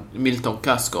Milton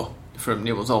Casco from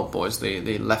Newell's Old Boys,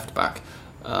 the left back.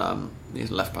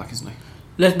 He's a left back, isn't he?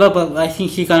 Left back, but I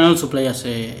think he can also play as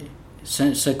a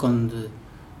second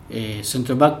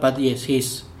centre back. But yes, he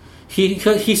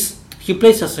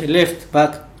plays as a left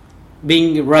back,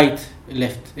 being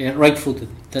right-footed.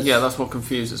 That's what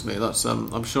confuses me. That's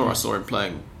I'm sure I saw him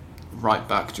playing right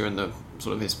back during the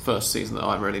sort of his first season that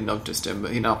I really noticed him, but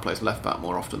he now plays left back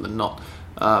more often than not.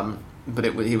 But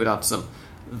he would add some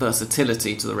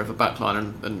versatility to the River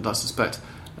backline, and I suspect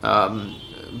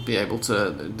they'd be able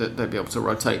to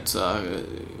rotate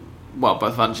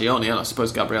both Vangioni and I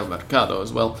suppose Gabriel Mercado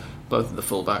as well, both of the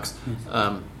fullbacks,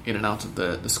 in and out of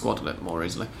the squad a little more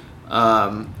easily.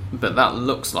 But that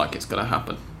looks like it's going to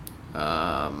happen.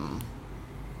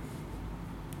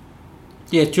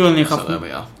 $2.5 so there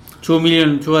we are.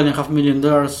 $2.5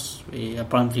 million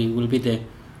apparently will be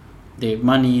the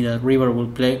money that River will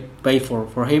pay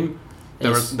for him.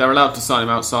 They're allowed to sign him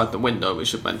outside the window, we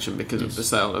should mention, because of the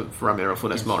sale of Ramiro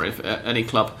Funes Mori. If any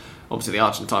club, obviously the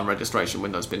Argentine registration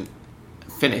window has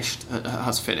finished.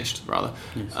 Yes.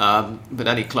 But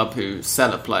any club who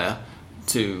sell a player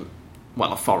to,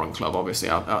 a foreign club, obviously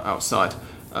outside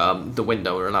the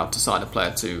window, are allowed to sign a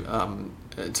player to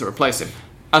replace him.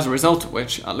 As a result of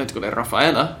which, Atlético de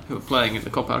Rafaela, who are playing in the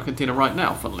Copa Argentina right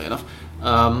now, funnily enough,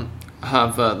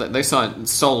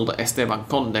 sold Esteban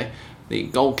Conde, the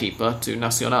goalkeeper, to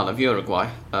Nacional of Uruguay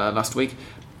last week,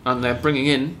 and they have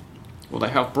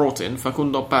brought in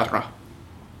Facundo Parra,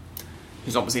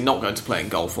 who's obviously not going to play in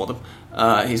goal for them.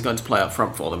 He's going to play up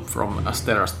front for them from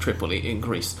Asteras Tripoli in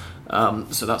Greece.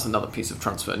 So that's another piece of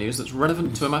transfer news that's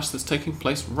relevant to a match that's taking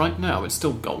place right now. It's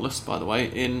still goalless, by the way.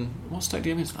 In what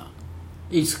stadium is that?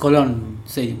 It's Colón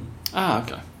Stadium.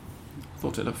 Okay.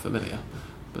 Thought it looked familiar,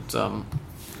 but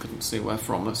couldn't see where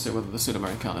from. Let's see whether the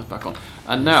Sudamericana is back on.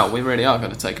 And now we really are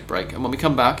going to take a break. And when we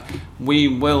come back, we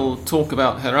will talk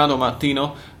about Gerardo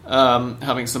Martino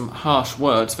having some harsh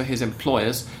words for his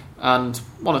employers and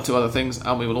one or two other things.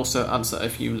 And we will also answer a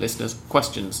few listeners'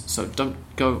 questions. So don't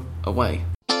go away.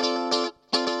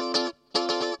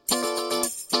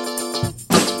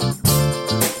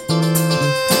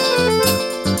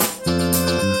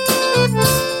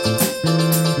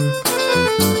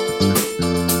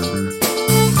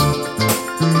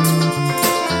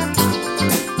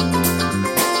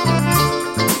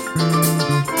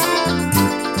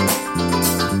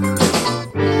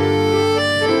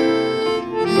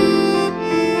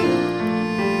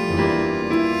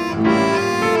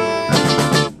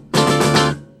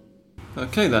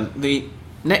 Okay then, the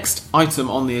next item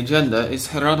on the agenda is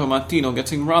Gerardo Martino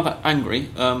getting rather angry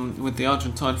with the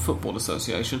Argentine Football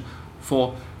Association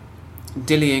for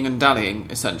dillying and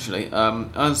dallying, essentially.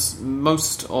 As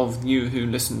most of you who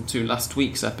listened to last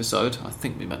week's episode, I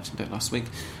think we mentioned it last week,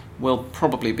 will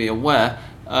probably be aware,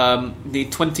 the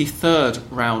 23rd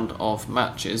round of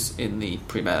matches in the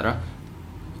Primera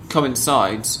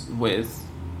coincides with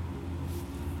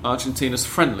Argentina's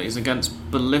friendlies against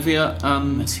Bolivia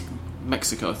and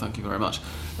Mexico, thank you very much.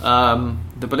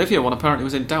 The Bolivia one apparently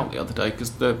was in doubt the other day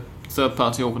because the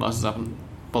third-party organisers haven't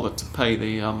bothered to pay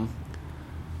the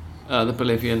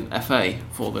Bolivian FA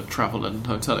for the travel and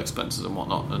hotel expenses and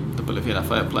whatnot, and the Bolivian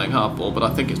FA are playing hardball, but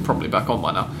I think it's probably back on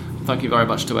by now. Thank you very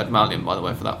much to Ed Mallion, by the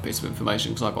way, for that piece of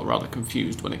information, because I got rather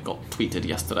confused when it got tweeted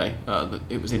yesterday that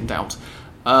it was in doubt.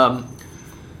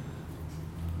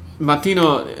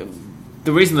 Martino,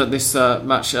 the reason that this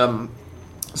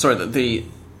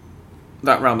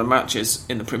that round of matches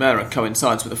in the Primera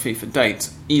coincides with a FIFA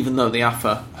date, even though the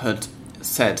AFA had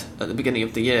said at the beginning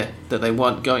of the year that they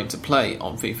weren't going to play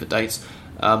on FIFA dates.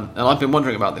 And I've been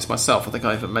wondering about this myself. I think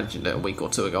I even mentioned it a week or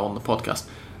two ago on the podcast.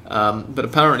 But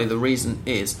apparently the reason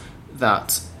is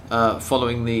that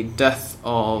following the death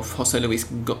of Jose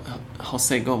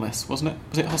Gomez, wasn't it?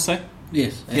 Was it Jose?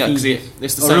 Yes. Because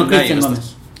it's the same name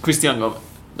as Cristian Gomez.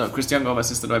 No, Cristian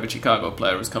Gomez is the Nueva Chicago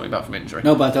player who's coming back from injury.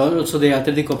 No, but also the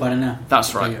Atlético Paraná.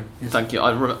 That's right. Yes. Thank you.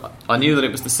 I knew that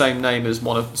it was the same name as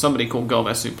somebody called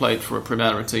Gomez who played for a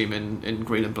Primera team in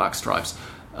green and black stripes.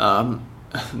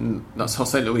 That's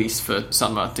Jose Luis for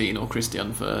San Martin or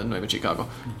Cristian for Nueva Chicago.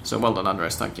 So well done,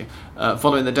 Andres. Thank you.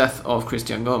 Following the death of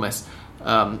Cristian Gomez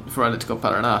for Atlético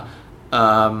Paraná,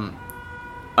 and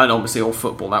obviously all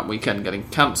football that weekend getting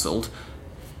cancelled,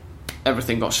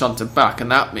 everything got shunted back,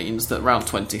 and that means that round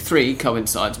 23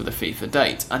 coincides with a FIFA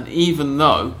date. And even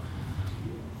though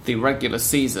the regular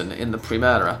season in the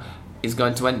Primera is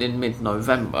going to end in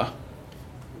mid-November,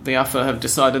 the AFA have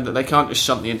decided that they can't just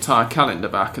shunt the entire calendar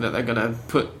back, and that they're going to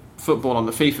put football on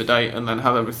the FIFA date and then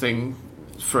have everything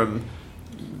from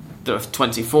the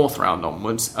 24th round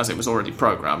onwards as it was already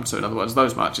programmed. So in other words,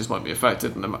 those matches won't be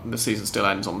affected, and the season still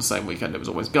ends on the same weekend it was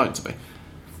always going to be.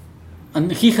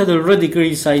 And he had already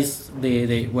criticized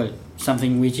the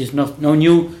something which is no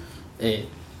new,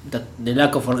 that the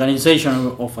lack of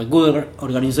organization, of a good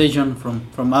organization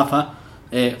from AFA.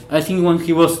 I think when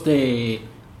he was the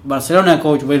Barcelona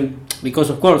coach, because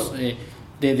of course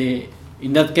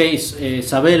in that case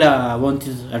Sabella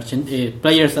wanted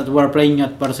players that were playing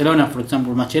at Barcelona, for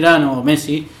example Mascherano,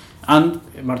 Messi, and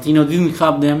Martino didn't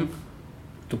have them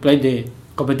to play the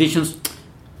competitions,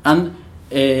 and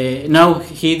now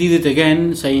he did it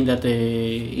again, saying that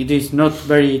it is not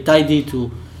very tidy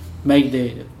to make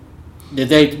the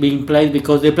date being played,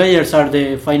 because the players are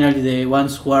finally the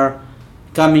ones who are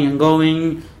coming and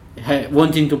going,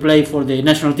 wanting to play for the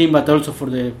national team, but also for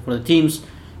the teams,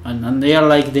 and they are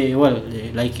like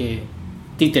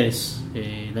títeres,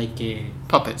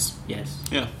 puppets. Yes.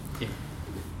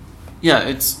 Yeah.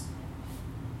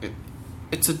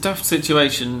 It's a tough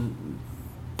situation,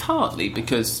 partly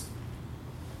because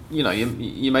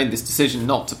you made this decision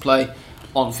not to play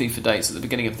on FIFA dates at the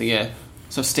beginning of the year,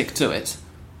 so stick to it.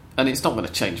 And it's not going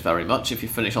to change very much if you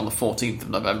finish on the 14th of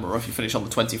November or if you finish on the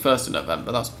 21st of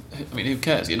November. Who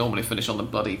cares? You normally finish on the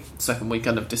bloody second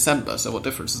weekend of December, so what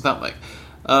difference does that make?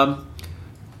 And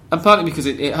partly because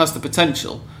it has the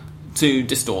potential to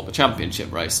distort the championship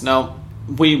race. Now,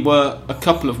 we were a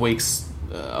couple of weeks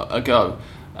ago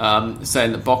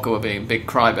saying that Boca were being big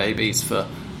crybabies for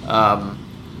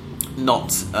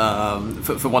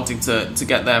for wanting to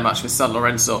get their match with San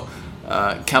Lorenzo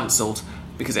cancelled,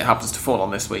 because it happens to fall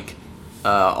on this week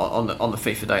on the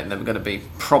FIFA date, and they were going to be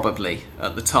probably,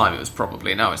 at the time it was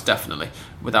probably, now it's definitely,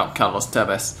 without Carlos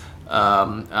Tevez,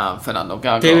 Fernando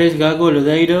Gago. Tevez, Gago,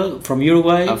 Lodeiro from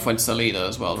Uruguay, and Fuensalida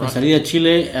as well, right? Fuensalida,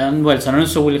 Chile, and San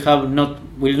Lorenzo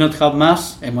will not have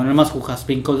Mas, Emmanuel Mas, who has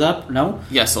been called up now.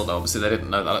 Yes, although obviously they didn't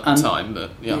know that at the time,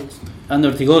 but yeah. Yes. And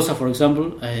Ortigosa, for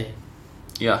example.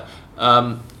 Yeah.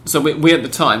 So we at the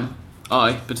time,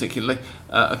 I particularly,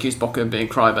 accused Boca of being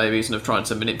crybabies and of trying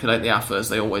to manipulate the AFA, as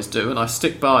they always do, and I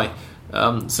stick by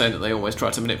saying that they always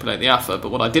try to manipulate the AFA.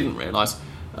 But what I didn't realise,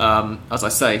 as I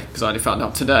say, because I only found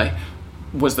out today,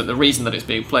 was that the reason that it's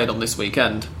being played on this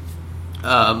weekend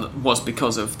was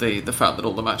because of the fact that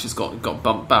all the matches got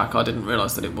bumped back. I didn't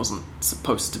realise that it wasn't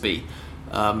supposed to be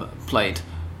played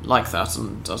like that,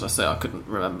 and as I say, I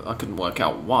couldn't work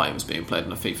out why it was being played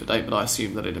on a FIFA date, but I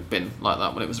assumed that it had been like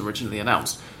that when it was originally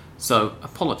announced. So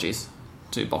apologies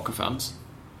to Boca fans.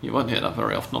 You won't hear that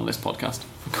very often on this podcast,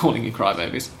 for calling you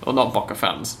crybabies. Or not Boca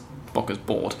fans. Boca's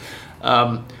bored.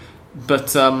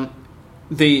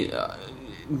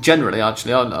 Generally,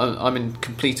 actually, I'm in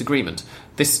complete agreement.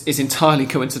 This is entirely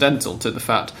coincidental to the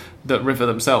fact that River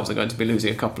themselves are going to be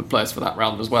losing a couple of players for that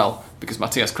round as well, because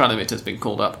Matthias Kranemit has been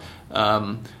called up,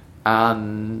 and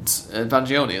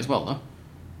Vangioni as well, no?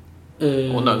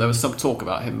 Or no, there was some talk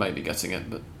about him maybe getting it,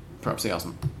 but perhaps he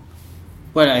hasn't.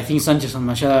 Well, I think Sanchez and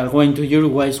Machada are going to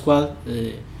Uruguay squad.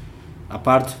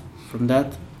 Apart from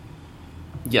that,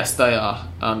 yes, they are.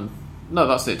 No,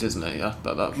 that's it, isn't it? Yeah.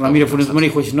 Ramiro Funes Mori,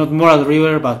 which is not more at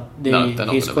River, but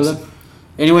he's called up.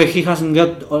 Anyway, he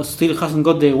still hasn't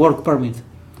got the work permit.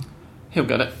 He'll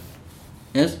get it.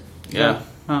 Yes. Yeah.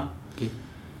 Okay.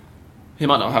 He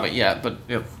might not have it yet, but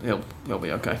he'll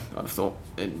be okay. I'd have thought.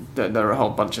 There are a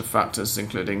whole bunch of factors,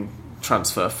 including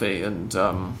transfer fee and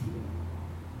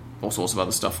all sorts of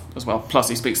other stuff as well. Plus,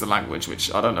 he speaks the language,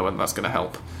 which I don't know whether that's going to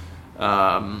help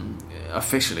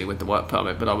officially with the work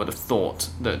permit, but I would have thought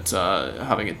that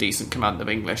having a decent command of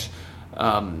English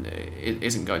it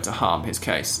isn't going to harm his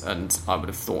case, and I would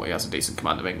have thought he has a decent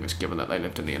command of English, given that they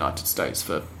lived in the United States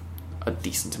for a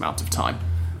decent amount of time.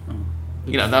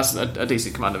 That's a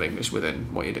decent command of English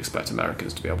within what you'd expect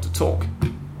Americans to be able to talk.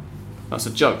 That's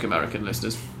a joke, American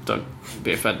listeners. Don't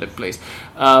be offended, please.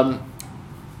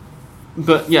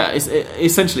 But yeah,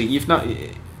 essentially, you've not.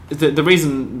 The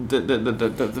reason the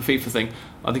FIFA thing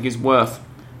I think is worth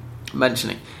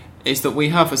mentioning is that we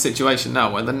have a situation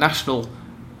now where the national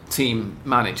team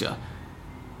manager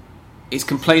is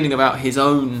complaining about his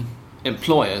own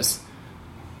employers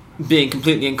being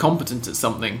completely incompetent at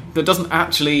something that doesn't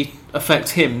actually affect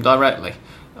him directly.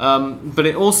 But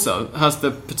it also has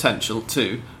the potential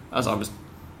to, as I was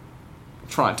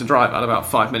tried to drive at about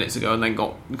 5 minutes ago and then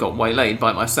got waylaid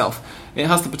by myself. It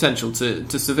has the potential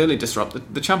to severely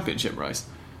disrupt the championship race.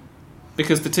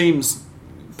 Because the teams,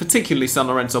 particularly San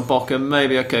Lorenzo, Boca,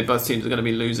 maybe, okay, both teams are going to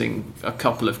be losing a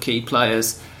couple of key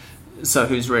players, so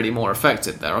who's really more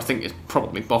affected there? I think it's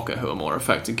probably Boca who are more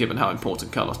affected, given how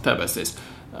important Carlos Tevez is.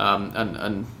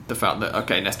 And the fact that,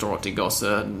 okay, Nestor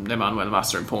Ortigosa and Emmanuel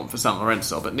Massa are important for San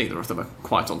Lorenzo, but neither of them are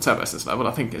quite on Tevez's level,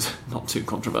 I think is not too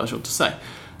controversial to say.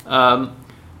 But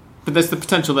there's the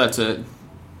potential there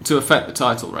to affect the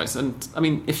title race. And, I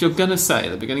mean, if you're going to say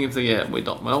at the beginning of the year, we're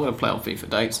not going to play on FIFA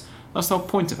dates, that's the whole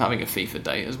point of having a FIFA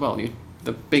date as well.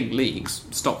 The big leagues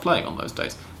stop playing on those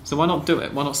days. So why not do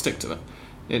it? Why not stick to it?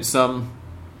 It's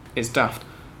daft.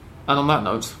 And on that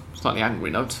note, slightly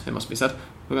angry note, it must be said,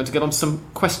 we're going to get on to some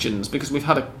questions, because we've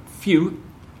had a few.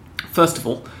 First of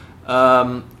all,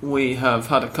 we have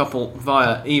had a couple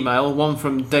via email. One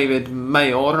from David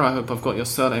Mayor, I hope I've got your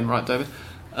surname right, David,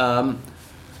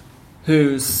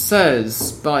 who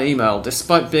says by email,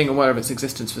 despite being aware of its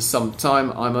existence for some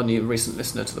time, I'm only a recent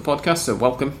listener to the podcast, so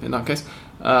welcome in that case.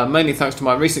 Mainly thanks to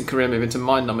my recent career move into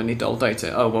mind-numbingly dull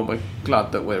data. Oh, well, we're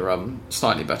glad that we're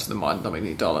slightly better than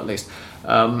mind-numbingly dull, at least.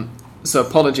 So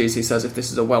apologies, he says, if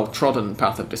this is a well-trodden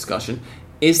path of discussion.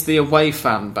 Is the away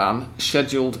fan ban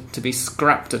scheduled to be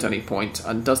scrapped at any point,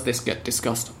 and does this get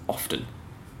discussed often?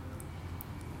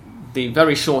 The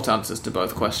very short answers to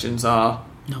both questions are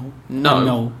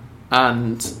no.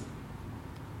 And,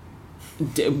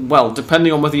 well,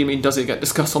 depending on whether you mean does it get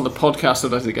discussed on the podcast or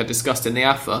does it get discussed in the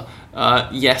AFA,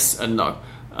 yes and no,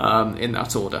 in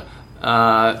that order.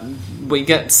 We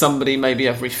get somebody maybe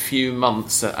every few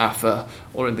months at AFA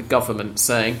or in the government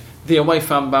saying the away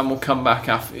fan ban will come back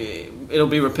after, it'll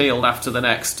be repealed after the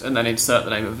next, and then insert the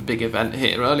name of a big event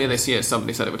here. Earlier this year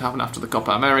somebody said it would happen after the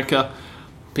Copa America.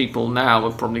 People now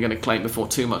are probably going to claim before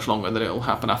too much longer that it'll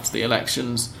happen after the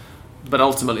elections. But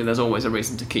ultimately, there's always a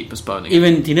reason to keep postponing.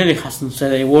 Even Tinelli hasn't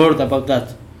said a word about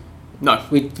that. No.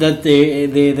 With that,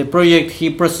 the project he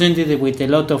presented with a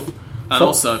lot of... And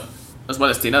also, as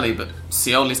well as Tinelli, but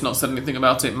Scioli's not said anything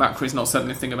about it, Macri's not said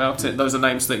anything about it. Those are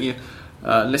names that you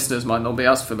listeners might not be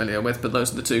as familiar with, but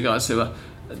those are the two guys who are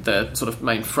the sort of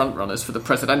main front runners for the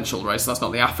presidential race. That's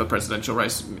not the AFA presidential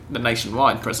race, the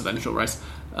nationwide presidential race.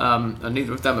 And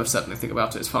neither of them have said anything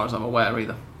about it as far as I'm aware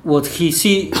either. What he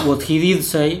did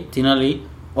say, Tinelli,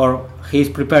 or he's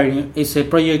preparing, is a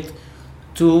project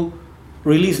to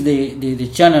release the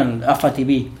channel AFA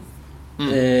TV,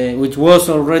 which was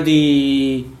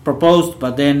already proposed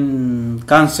but then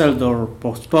cancelled or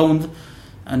postponed,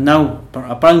 and now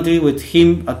apparently with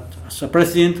him as a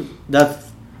president that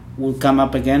will come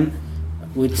up again.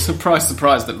 With surprise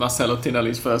that Marcelo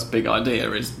Tinelli's first big idea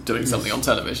is doing something on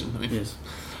television. I mean, yes.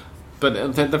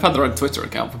 But they've had their own Twitter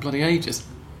account for bloody ages.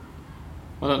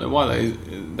 I don't know why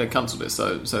they cancelled it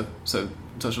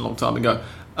such a long time ago.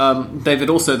 David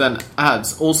also then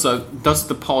adds, does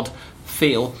the pod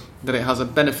feel that it has a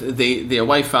benefit? The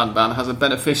away fan ban has a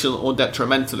beneficial or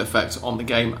detrimental effect on the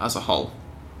game as a whole?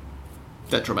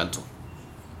 Detrimental.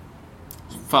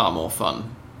 Far more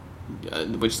fun,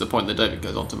 which is the point that David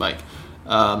goes on to make.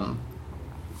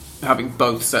 Having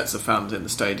both sets of fans in the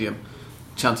stadium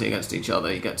chanting against each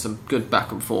other, you get some good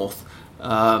back and forth.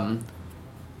 And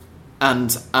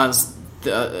as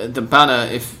the banner,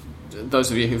 if those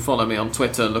of you who follow me on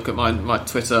Twitter look at my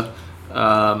Twitter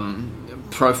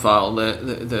profile,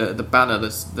 the banner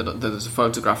that there's a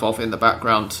photograph of in the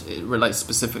background, it relates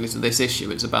specifically to this issue.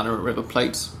 It's a banner at River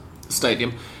Plate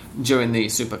Stadium during the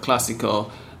Super Clásico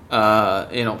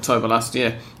in October last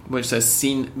year, which says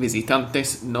 "Sin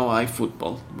visitantes no hay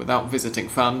fútbol." Without visiting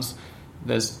fans,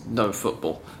 there's no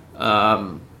football.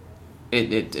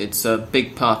 It's a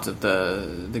big part of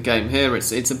the game here.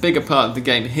 It's a bigger part of the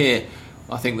game here,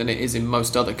 I think, than it is in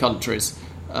most other countries.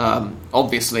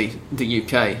 Obviously, the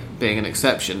UK being an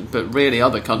exception, but really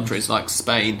other countries like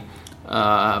Spain.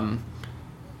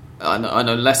 I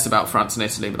know less about France and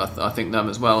Italy, but I think them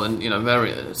as well. And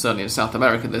certainly in South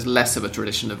America, there's less of a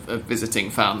tradition of visiting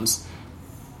fans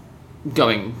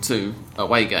going to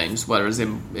away games, whereas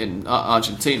in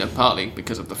Argentina, partly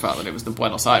because of the fact that it was the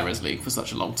Buenos Aires League for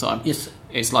such a long time, yes,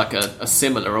 it's like a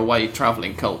similar away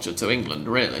travelling culture to England,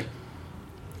 really.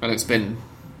 And it's been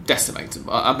decimated,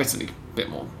 admittedly a bit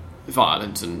more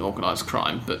violent and organised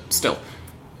crime, but still.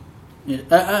 Yeah,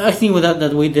 I think with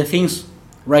that with the things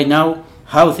right now,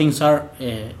 how things are,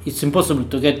 it's impossible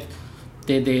to get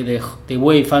the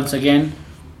away fans again.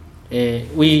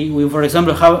 We for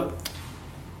example have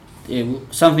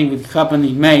something would happen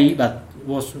in May that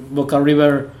was Boca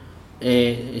River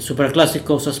Super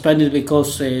Clásico suspended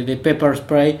because the pepper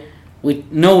spray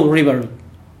with no River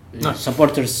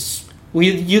supporters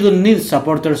you don't need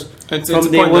supporters It's from a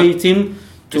the point away team.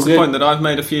 It's a point that I've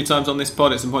made a few times on this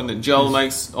pod. It's a point that Joel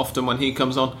makes often when he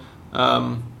comes on.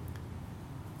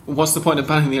 What's the point of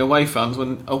banning the away fans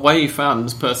when away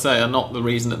fans per se are not the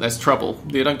reason that there's trouble?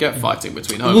 You don't get fighting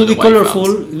between home and away fans.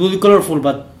 It will be colorful,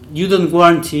 but you don't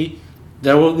guarantee.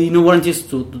 There will be no guarantees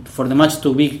for the match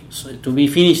to be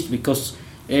finished, because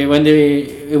when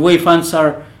the away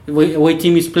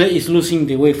team is losing,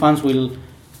 the away fans will.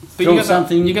 But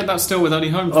you get that still with only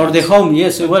home fans. Or the home,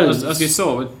 yes, well. As you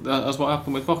saw, as what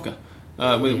happened with Boca,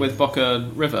 with Boca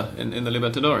River in the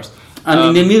Libertadores. And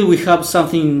in the middle we have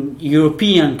something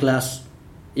European class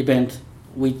event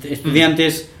with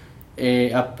Estudiantes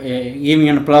giving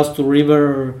an applause to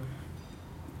River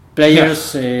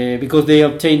players because they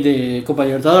obtained the Copa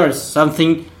Libertadores.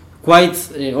 Something quite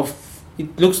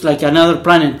it looks like another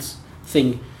planet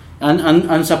thing.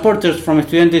 And supporters from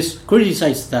Estudiantes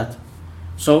criticize that.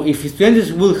 So if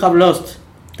Estudiantes will have lost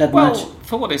that match...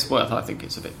 For what it's worth, I think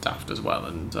it's a bit daft as well.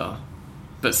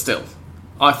 But still,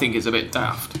 I think it's a bit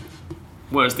daft.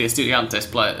 Whereas the Estudiantes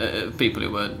people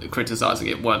who were criticising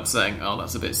it weren't saying, oh,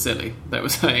 that's a bit silly. They were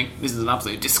saying, this is an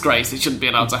absolute disgrace, it shouldn't be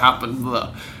allowed to happen.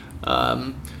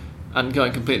 And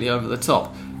going completely over the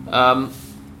top.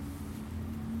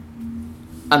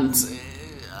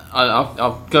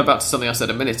 I'll go back to something I said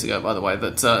a minute ago, by the way,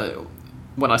 that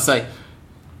when I say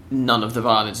none of the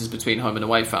violence is between home and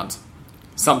away fans,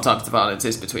 sometimes the violence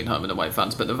is between home and away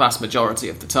fans, but the vast majority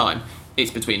of the time it's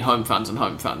between home fans and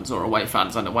home fans, or away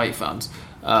fans and away fans,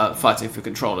 fighting for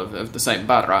control of the same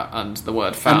barra, and the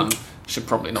word fan should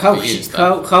probably not be used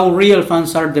there. How real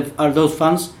fans are those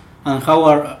fans, and how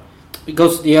are...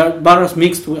 Because they are barras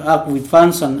mixed up with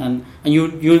fans, and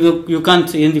you can't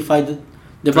identify the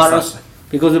barras,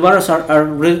 because the barras are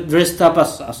dressed up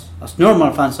as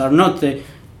normal fans, are not... They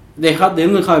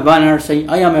don't have a banner saying,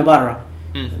 I am a barra.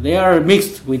 They are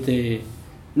mixed with the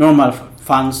normal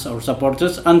fans or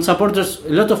supporters, and supporters a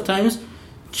lot of times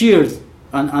cheered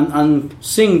and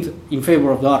sing in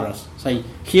favor of the barras. Say,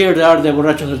 here there are the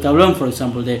Borrachos del Tablón, for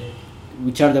example,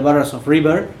 which are the barras of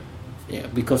River,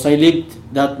 because I lived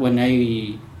that when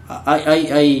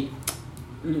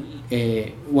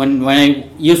when I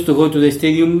used to go to the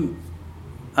stadium,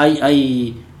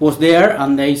 I was there,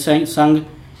 and they sang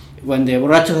when the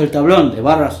Borrachos del Tablón, the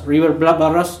barras, River Black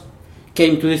barras,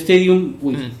 came to the stadium.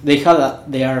 They had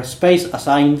their space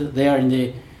assigned there in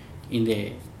the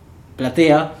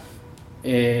platea,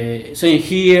 saying,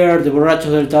 here the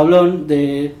Borrachos del Tablón,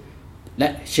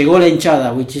 llegó la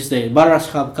hinchada, which is the barras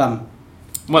have come.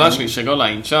 Well, actually, llegó la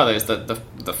hinchada is that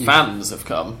the fans have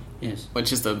come, yes,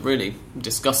 which is the really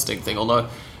disgusting thing. Although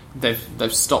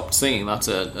they've stopped singing that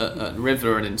at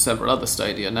River and in several other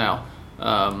stadia now.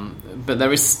 But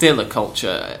there is still a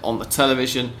culture on the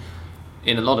television,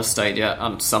 in a lot of stadia,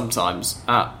 and sometimes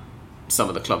at some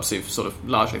of the clubs who've sort of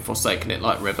largely forsaken it,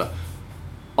 like River,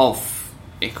 of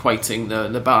equating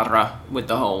the barra with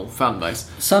the whole fan base.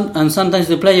 And sometimes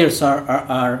the players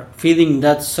are feeding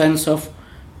that sense of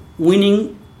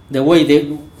winning the way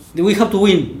we have to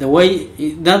win. The way,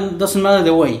 that doesn't matter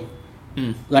the way.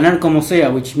 Ganar como sea,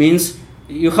 which means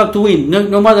you have to win,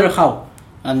 no matter how.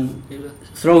 And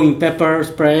throwing pepper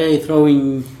spray,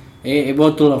 throwing a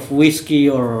bottle of whiskey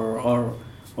or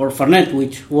Fernet,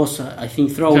 which was I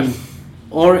think thrown,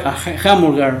 or a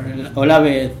hamburger.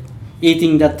 Olave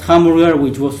eating that hamburger,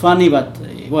 which was funny, but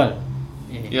a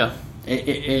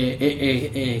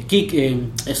kick,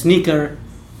 a sneaker,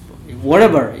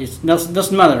 whatever. It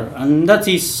doesn't matter, and that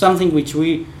is something which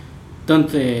we don't.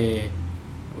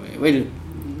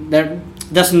 There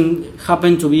doesn't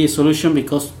happen to be a solution,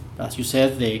 because, as you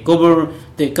said, the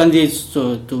candidates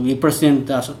to be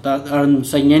president aren't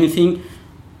saying anything.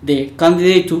 The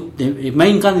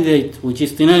main candidate, which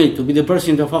is Tinelli, to be the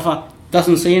president of AFA,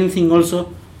 doesn't say anything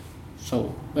also.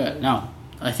 So, now,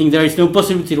 I think there is no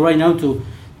possibility right now to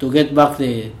get back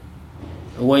the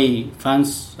away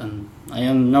fans, and I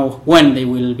don't know when they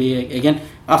will be again.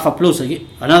 AFA Plus, again,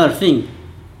 another thing.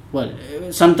 Well,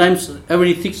 sometimes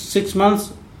every 6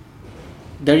 months,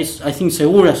 there is, I think,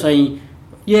 Segura saying,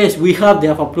 yes, we have the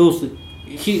AFA Plus.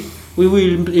 We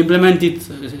will implement it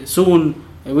soon.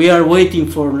 We are waiting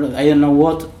for I don't know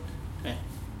what.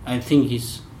 I think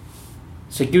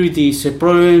security is a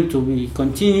problem to be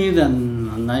continued,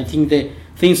 and I think the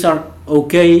things are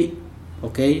okay,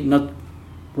 not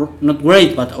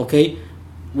great, but okay.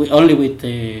 Only with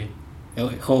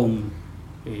home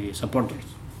supporters.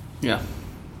 Yeah,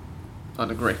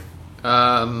 I'd agree.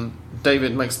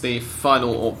 David makes the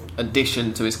final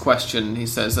addition to his question. He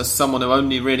says, as someone who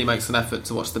only really makes an effort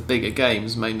to watch the bigger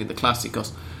games, mainly the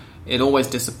Clásicos, it always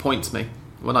disappoints me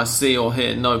when I see or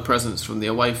hear no presence from the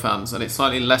away fans, and it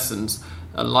slightly lessens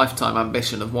a lifetime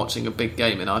ambition of watching a big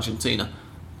game in Argentina.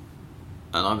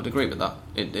 And I would agree with that.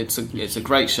 It's a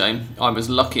great shame. I was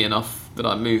lucky enough that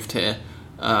I moved here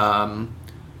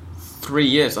 3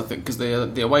 years, I think, because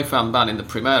the away fan ban in the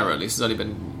Primera at least has only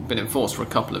been enforced for a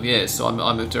couple of years. So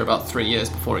I moved here about 3 years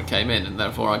before it came in, and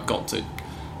therefore I got to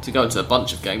go to a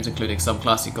bunch of games, including some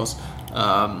Clásicos,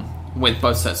 with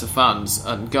both sets of fans.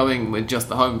 And going with just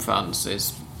the home fans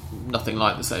is nothing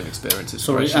like the same experience.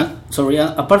 Sorry.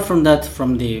 Apart from that,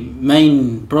 from the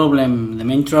main problem, the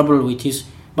main trouble, which is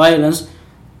violence,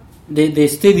 the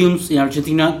stadiums in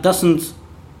Argentina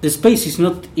the space is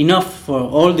not enough for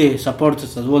all the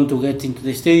supporters that want to get into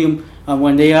the stadium, and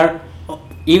when they have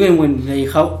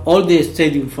all the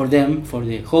stadium for them, for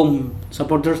the home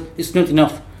supporters, it's not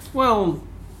enough. Well,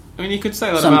 I mean, you could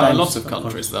say that Sometimes, about a lot of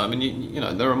countries, though. I mean, you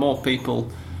know, there are more people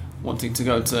wanting to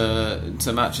go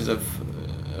to matches of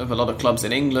a lot of clubs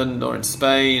in England or in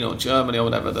Spain or Germany or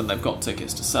whatever than they've got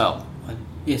tickets to sell.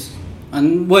 Yes,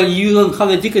 and you don't have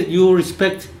the ticket, you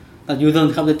respect that you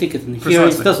don't have the ticket. And here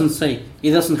it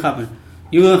doesn't happen.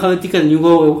 You don't have a ticket and you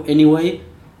go anyway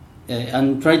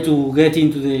and try to get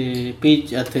into the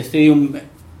pitch at the stadium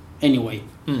anyway.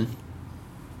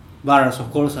 Bars,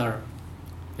 of course, are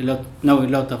a lot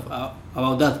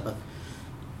about that,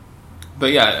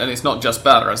 but yeah, and it's not just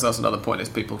barras. That's another point. Is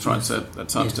people trying to at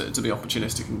times to be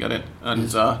opportunistic and get in,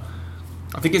 and I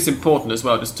think it's important as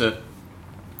well just to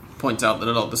point out that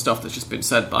a lot of the stuff that's just been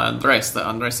said by Andres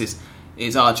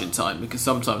is Argentine, because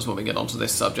sometimes when we get onto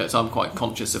this subject, I'm quite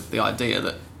conscious of the idea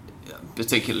that,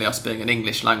 particularly us being an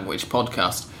English language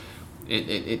podcast,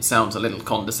 it sounds a little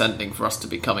condescending for us to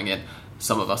be coming in,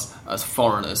 some of us as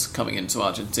foreigners coming into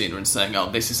Argentina and saying, oh,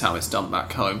 this is how it's done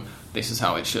back home, this is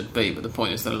how it should be. But the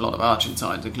point is that a lot of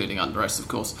Argentines, including Andres, of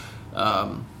course,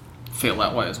 feel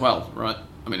that way as well, right?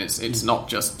 I mean, it's not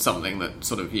just something that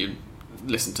sort of you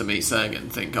listen to me saying it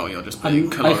and think, oh, you're just being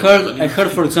colonial. I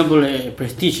heard, for example, a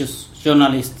prestigious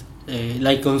journalist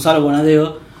like Gonzalo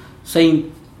Bonadeo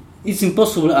saying it's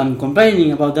impossible, and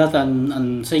complaining about that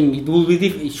and saying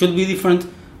it should be different.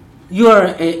 You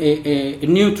are a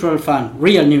neutral fan,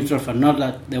 real neutral fan, not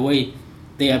like the way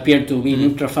they appear to be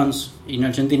neutral fans in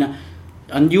Argentina,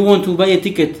 and you want to buy a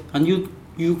ticket and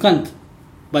you can't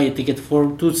buy a ticket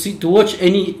to watch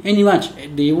any match.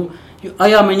 I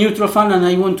am a neutral fan and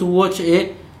I want to watch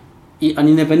an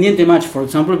Independiente match, for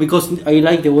example, because I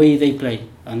like the way they play,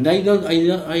 and I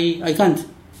can't.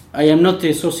 I am not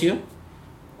a socio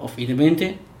of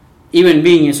Independiente. Even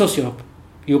being a socio,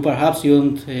 you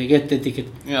don't get the ticket.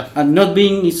 Yeah. And not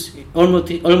being is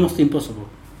almost impossible.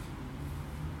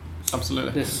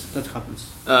 Absolutely. Yes, that happens.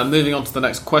 Moving on to the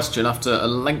next question after a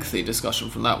lengthy discussion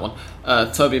from that one.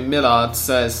 Toby Millard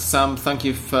says, Sam, thank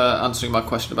you for answering my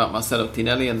question about Marcelo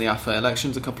Tinelli and the AFA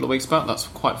elections a couple of weeks back. That's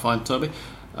quite fine, Toby.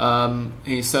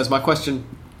 He says, my question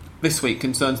this week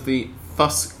concerns the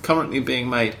fuss currently being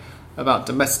made about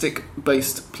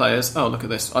domestic-based players. Oh, look at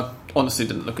this. I honestly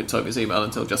didn't look at Toby's email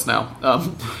until just now.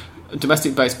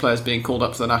 Domestic-based players being called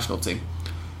up to the national team.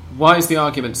 Why is the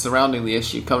argument surrounding the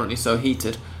issue currently so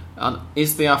heated? And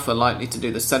is the AFA likely to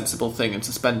do the sensible thing and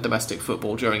suspend domestic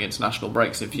football during international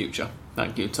breaks in future?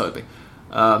 Thank you, Toby.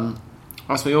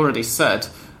 As we already said,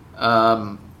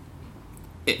 they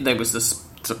were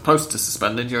supposed to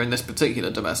suspend it during this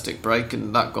particular domestic break,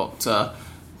 and that got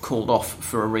called off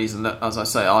for a reason that, as I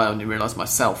say, I only realised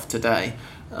myself today.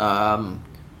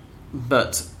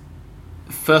 But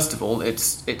first of all,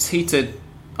 it's heated,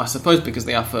 I suppose, because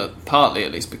the AFA, partly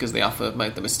at least, because the AFA have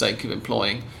made the mistake of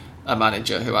employing a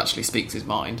manager who actually speaks his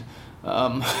mind.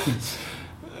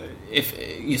 If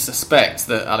you suspect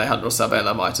that Alejandro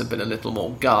Sabella might have been a little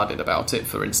more guarded about it,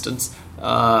 for instance,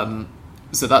 so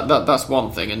that's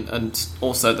one thing, and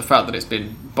also the fact that it's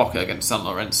been Boca against San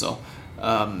Lorenzo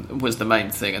was the main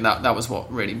thing, and that was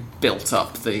what really built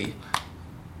up the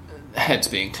heads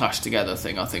being clashed together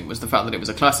thing. I think was the fact that it was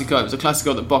a Clásico. It was a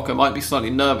Clásico that Boca might be slightly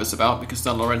nervous about because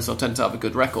San Lorenzo tend to have a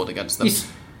good record against them. Is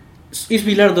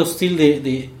Bilardo still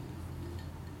the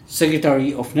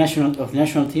secretary of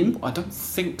national team? I don't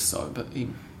think so, but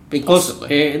because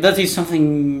that is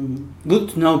something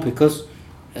good to know, because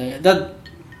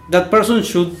that person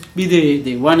should be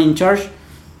the one in charge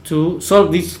to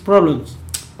solve these problems.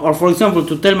 Or, for example,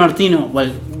 to tell Martino,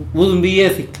 well, wouldn't be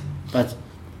ethical, but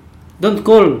don't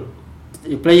call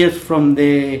the players from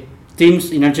the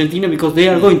teams in Argentina because they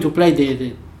are going to play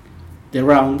the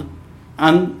round,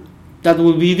 and that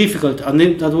will be difficult, and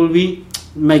then that will be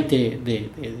make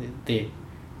the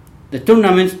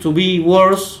tournament to be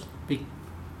worse.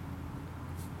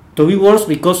 to be worse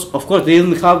because, of course, they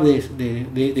didn't have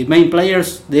the main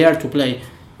players there to play,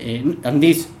 and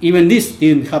this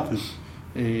didn't happen.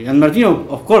 And Martino,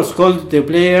 of course, called up the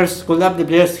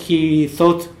players he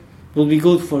thought would be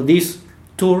good for this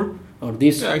tour or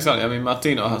this. Yeah, exactly. I mean,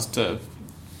 Martino has to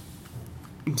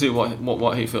do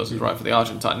what he feels is right for the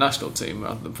Argentine national team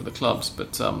rather than for the clubs.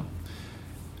 But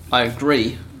I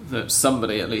agree that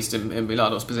somebody, at least in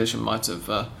Milano's position, might have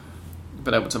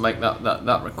been able to make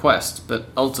that request. But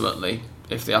ultimately,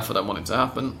 if the AFA don't want it to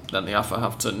happen, then the AFA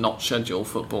have to not schedule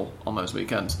football on those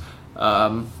weekends.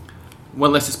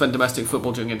 Will they suspend domestic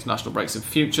football during international breaks in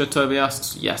future, Toby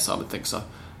asks? Yes, I would think so.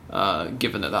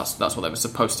 Given that that's what they were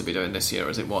supposed to be doing this year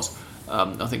as it was.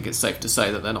 I think it's safe to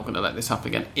say that they're not going to let this happen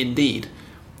again. Indeed,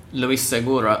 Luis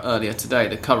Segura earlier today,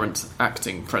 the current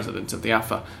acting president of the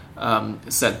AFA,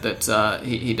 said that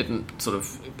he didn't sort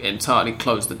of entirely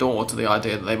close the door to the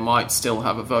idea that they might still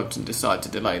have a vote and decide to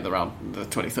delay the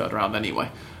 23rd round anyway.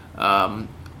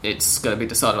 It's going to be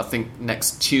decided, I think,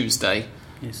 next Tuesday.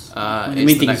 Yes.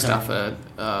 It's the next AFA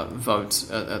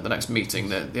vote at the next meeting.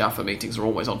 The AFA meetings are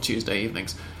always on Tuesday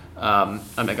evenings. And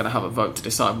they're going to have a vote to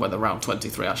decide whether round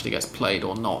 23 actually gets played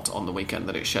or not on the weekend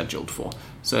that it's scheduled for.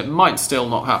 So it might still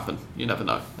not happen. You never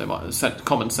know.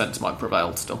 Common sense might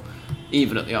prevail still,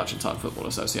 even at the Argentine Football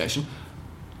Association.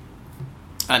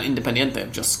 And Independiente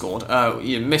have just scored.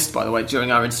 You missed, by the way,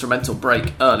 during our instrumental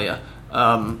break earlier,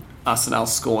 Arsenal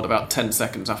scored about 10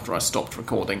 seconds after I stopped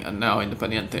recording, and now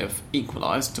Independiente have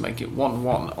equalised to make it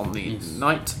 1-1 on the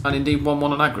night, and indeed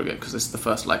 1-1 on aggregate, because this is the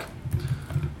first leg.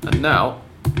 And now,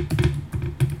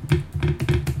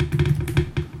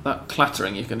 that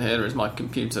clattering you can hear is my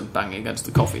computer banging against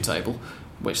the coffee table,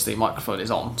 which the microphone is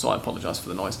on, so I apologise for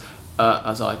the noise,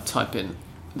 as I type in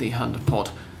the HandaPod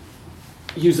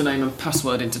username and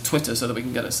password into Twitter so that we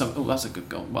can get it some... Oh, that's a good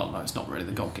goal. Well, no, it's not really.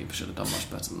 The goalkeeper should have done much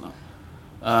better than that.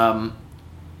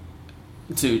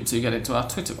 To get into our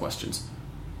Twitter questions.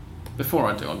 Before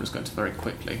I do, I'm just going to very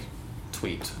quickly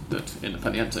tweet that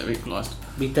Independiente have equalised.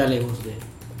 Vitale was there.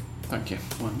 Thank you.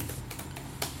 One.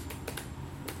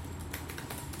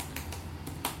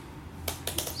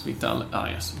 It's Vitale. Ah,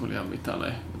 yes, William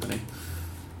Vitale with an E.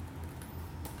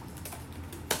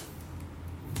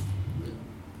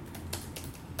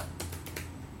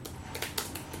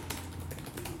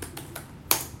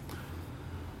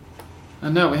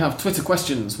 And now we have Twitter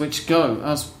questions, which go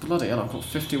as bloody hell. I've got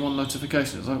 51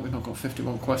 notifications. I hope we've not got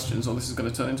 51 questions, or this is going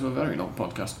to turn into a very long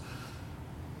podcast.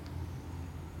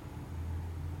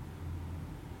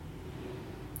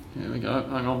 Here we go.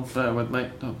 Hang on, bear with me.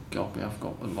 Oh God, we have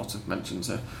got a lot of mentions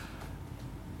here.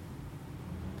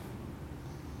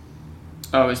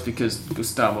 Oh, it's because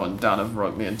Gustavo and Dan have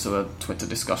roped me into a Twitter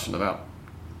discussion about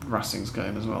Racing's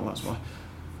game as well. That's why.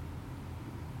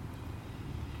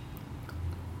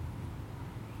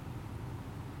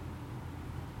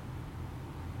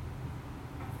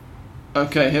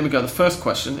 Okay, here we go. The first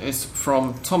question is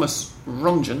from Thomas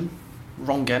Rongen.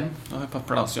 I hope I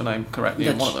pronounced your name correctly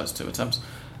in one of those two attempts.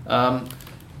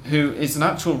 Who is an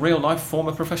actual real-life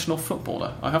former professional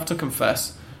footballer. I have to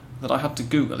confess that I had to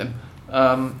Google him,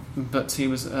 but he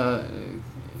was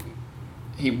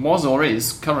or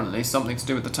is currently something to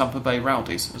do with the Tampa Bay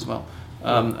Rowdies as well,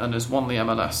 and has won the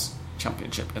MLS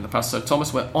Championship in the past. So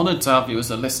Thomas, we're honoured to have you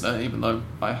as a listener, even though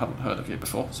I hadn't heard of you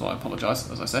before, so I apologise,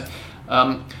 as I say.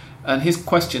 And his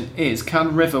question is,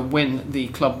 can River win the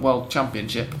Club World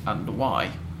Championship and why?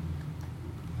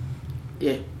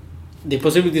 Yeah, the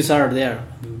possibilities are there.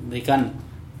 They can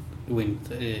win.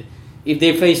 If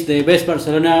they face the best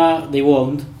Barcelona, they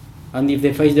won't. And if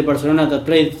they face the Barcelona that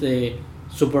played the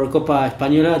Supercopa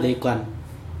Española, they can.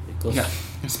 Because yeah,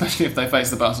 especially if they face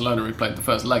the Barcelona who played the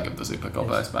first leg of the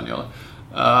Supercopa Española.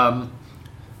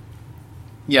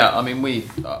 Yeah, I mean,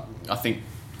 I think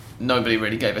nobody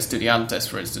really gave Estudiantes,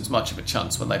 for instance, much of a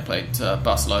chance when they played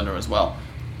Barcelona as well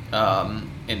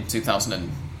in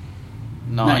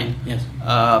 2009. Yes.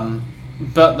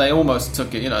 But they almost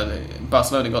took it.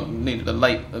 Barcelona needed a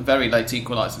very late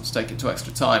equaliser to take it to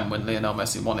extra time when Lionel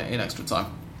Messi won it in extra time.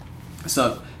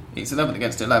 So it's 11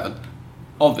 against 11.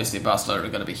 Obviously, Barcelona are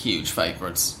going to be huge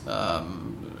favourites.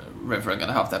 River are going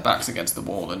to have their backs against the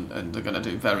wall and they're going to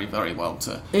do very, very well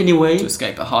to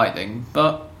escape a hiding.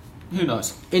 But who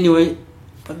knows? Anyway,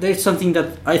 there's something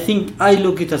that I think I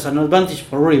look at as an advantage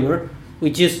for River,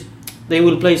 which is they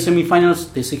will play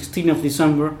semi-finals the 16th of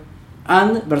December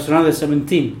and Barcelona the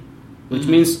 17th, which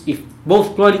means if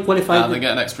both qualify, they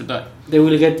get an extra day. They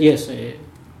will get, yes.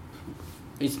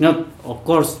 It's not, of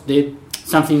course,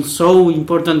 something so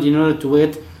important in order to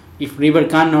get if River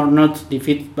can or not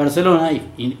defeat Barcelona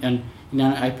in an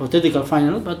hypothetical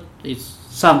final, but it's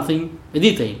something, a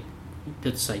detail.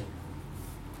 let's say.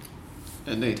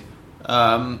 Indeed.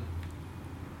 I'm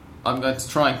going to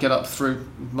try and get up through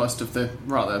most of the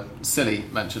rather silly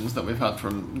mentions that we've had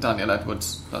from Daniel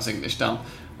Edwards, that's English Dan,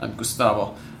 and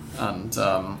Gustavo, and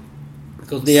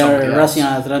because they are somebody else. Racing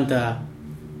Atlanta.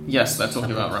 Yes, they're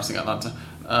talking about Racing Atlanta.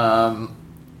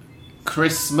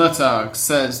 Chris Murtagh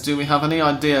says, do we have any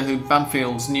idea who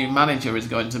Banfield's new manager is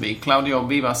going to be? Claudio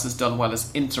Vivas has done well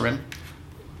as interim.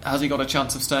 Has he got a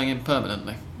chance of staying in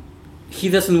permanently? He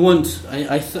doesn't want.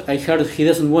 I heard he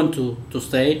doesn't want to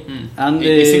stay, and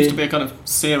He seems to be a kind of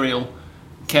serial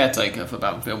caretaker for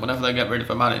Banfield. Whenever they get rid of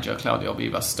a manager, Claudio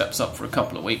Vivas steps up for a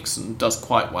couple of weeks and does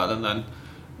quite well, and then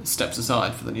steps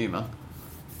aside for the new man.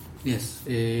 Yes,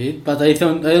 but I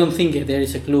don't think there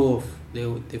is a clue of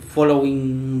the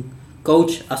following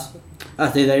coach as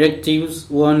the directives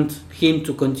want him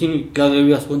to continue. Claudio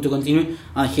Vivas want to continue,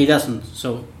 and he doesn't.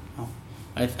 So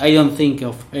I don't think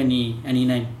of any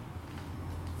name.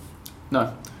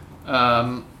 No.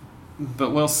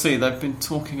 But we'll see. They've been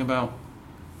talking about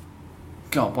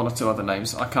one or two other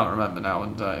names. I can't remember now,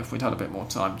 and if we'd had a bit more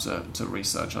time to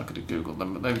research, I could have Googled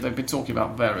them. But they've been talking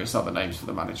about various other names for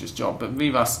the manager's job. But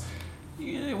Vivas,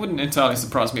 it wouldn't entirely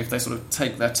surprise me if they sort of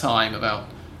take their time about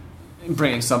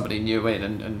bringing somebody new in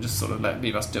and just sort of let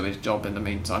Vivas do his job in the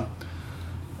meantime.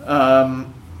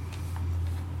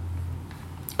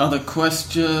 Other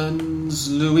questions.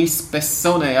 Luis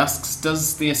Bessone asks,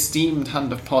 does the esteemed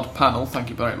Hand of Pod panel, thank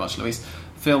you very much Luis,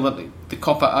 feel that the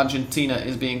Copa Argentina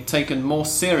is being taken more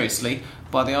seriously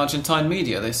by the Argentine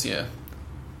media this year?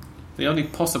 The only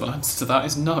possible answer to that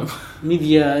is no.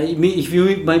 Media, if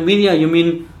you by media you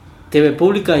mean TV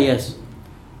Pública, yes.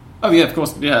 Oh yeah, of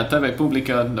course, yeah, TV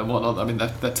Pública and whatnot. I mean,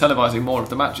 they're televising more of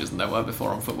the matches than they were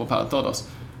before on Football Para Todos.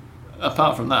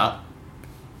 Apart from that,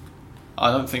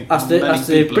 I don't think as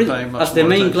the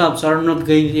main clubs are not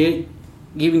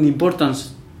giving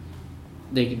importance.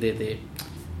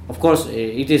 Of course,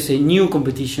 it is a new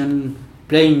competition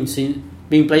being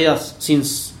played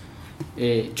since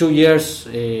 2 years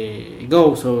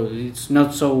ago, so it's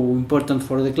not so important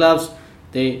for the clubs.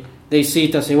 They see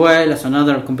it as as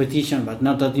another competition, but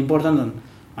not that important,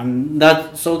 and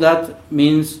that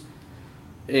means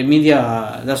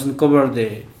media doesn't cover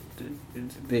the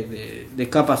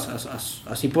cup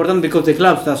as important because the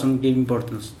clubs doesn't give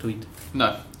importance to it.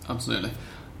 No, absolutely.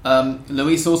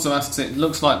 Luis also asks, it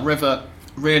looks like River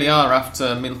really are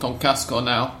after Milton Casco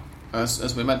now,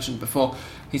 as we mentioned before.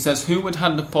 He says, who would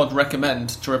Hand of Pod recommend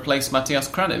to replace Matias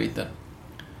Kraneviter?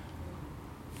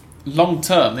 Long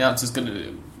term, the answer is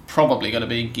probably going to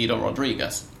be Guido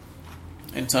Rodriguez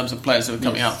in terms of players who are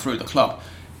coming out through the club.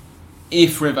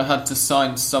 If River had to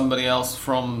sign somebody else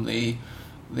from the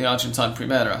Argentine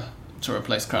Primera to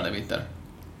replace Kraneviter,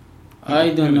 I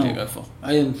don't know. Who would you go for?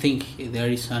 I don't think there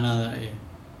is another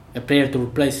a player to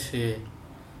replace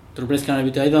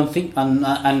Kraneviter. I don't think,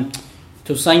 and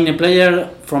to sign a player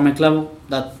from a club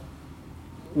that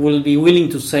will be willing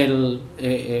to sell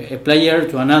a player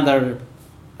to another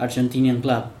Argentinian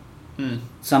club.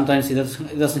 Sometimes it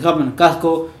doesn't happen.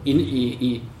 Casco,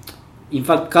 in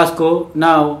fact, Casco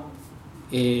now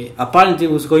apparently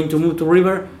was going to move to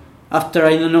River after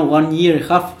 1 year and a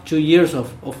half, 2 years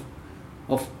of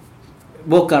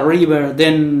Boca, River.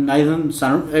 Then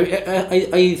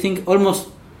I think almost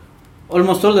all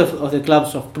of the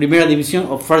clubs of Primera División,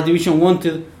 of First Division,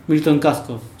 wanted Milton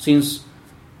Casco since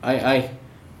as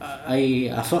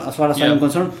far as I'm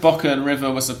concerned. Boca and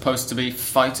River were supposed to be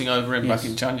fighting over him back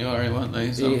in January, weren't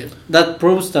they? So. That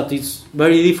proves that it's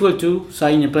very difficult to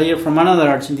sign a player from another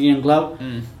Argentinian club,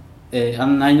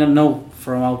 and I don't know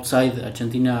from outside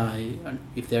Argentina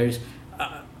if there is.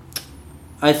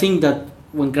 I think that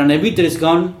when Kraneviter is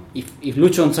gone, if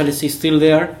Lucho González is still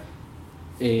there,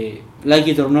 like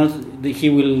it or not, he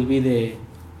will be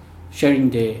sharing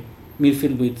the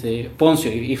midfield with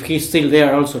Poncio, if he's still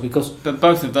there also, because... But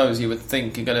both of those you would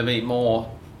think are going to be more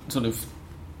sort of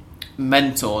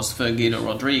mentors for Guido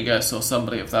Rodriguez or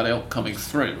somebody of that ilk coming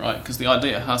through, right? Because the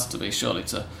idea has to be surely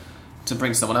to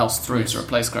bring someone else through to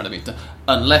replace Kraneviter,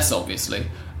 unless obviously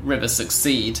Rivers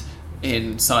succeed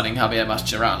in signing Javier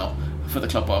Mascherano for the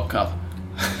Club World Cup.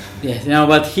 Yes,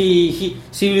 but he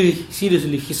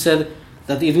seriously he said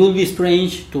that it will be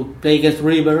strange to play against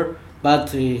River, but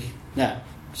he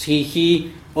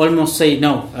almost say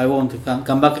no, I want to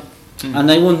come back, and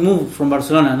I won't move from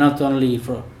Barcelona, not only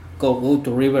go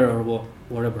to River or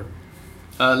whatever.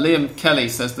 Liam Kelly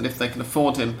says that if they can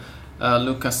afford him,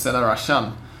 Lucas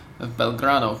Celarayán of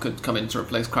Belgrano could come in to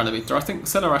replace Kraneviter. I think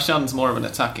Celarayán's more of an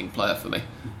attacking player for me.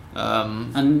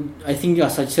 And I think,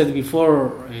 as I said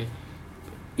before,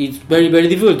 it's very, very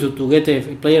difficult to get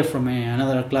a player from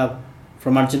another club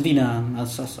from Argentina,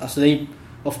 as they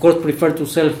of course prefer to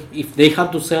sell, if they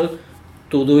have to sell,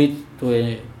 to do it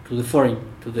to the foreign,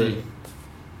 to the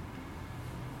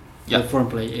foreign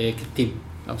team.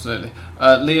 Absolutely.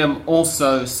 Liam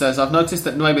also says, I've noticed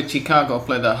that Nueva Chicago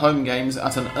play their home games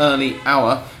at an early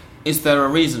hour. Is there a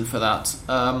reason for that?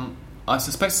 I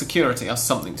suspect security has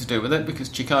something to do with it, because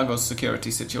Chicago's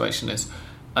security situation is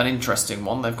an interesting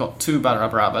one. They've got two Barra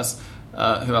Bravas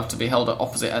who have to be held at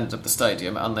opposite ends of the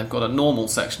stadium, and they've got a normal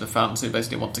section of fans who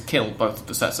basically want to kill both of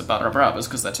the sets of Barra Bravas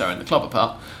because they're tearing the club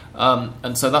apart.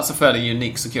 And so that's a fairly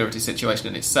unique security situation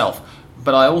in itself.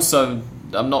 But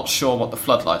I'm not sure what the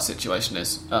floodlight situation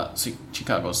is at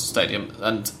Chicago's stadium,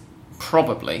 and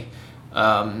probably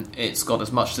it's got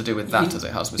as much to do with that as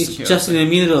it has with security. It's just in the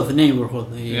middle of the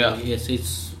neighborhood. Yes,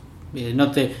 it's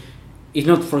not. It's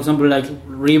not, for example, like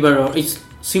River, or it's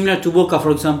similar to Boca,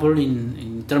 for example,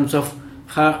 in terms of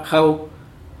how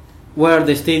where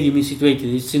the stadium is situated.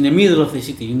 It's in the middle of the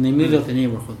city, in the middle of the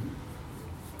neighborhood.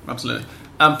 Absolutely,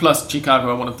 and plus Chicago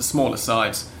are one of the smaller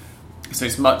sides, so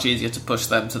it's much easier to push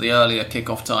them to the earlier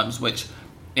kickoff times, which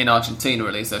in Argentina,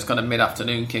 at least, those kind of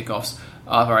mid-afternoon kickoffs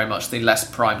are very much the less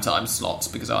prime time slots,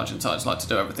 because Argentines like to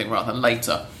do everything rather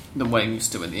later than we're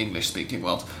used to in the English-speaking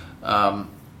world.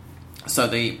 So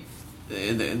the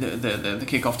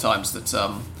kickoff times that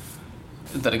are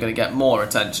going to get more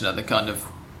attention are the kind of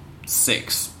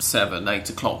 6, 7, 8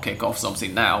 o'clock kickoffs. Obviously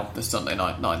now the Sunday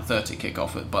night 9:30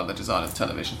 kickoff by the design of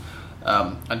television,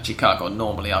 and Chicago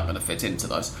normally aren't going to fit into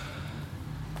those.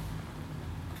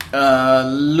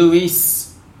 Luis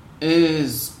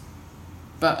says,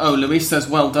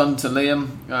 well done to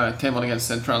Liam. Came on against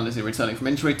Central Lizzie returning from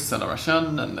injury to Salah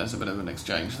Rashan, and there's a bit of an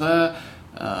exchange there.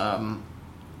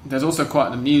 There's also quite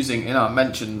an amusing, in our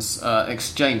mentions,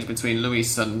 exchange between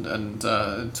Luis and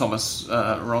Thomas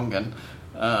Rongen,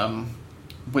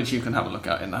 which you can have a look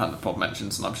at in the Hand of Pod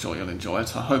mentions, and I'm sure you'll enjoy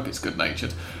it. I hope it's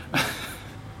good-natured,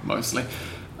 mostly.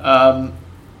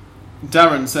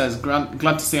 Darren says, glad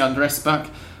to see Andres back.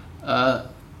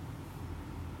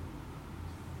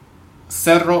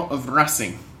 Cerro of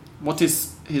Racing, what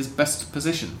is his best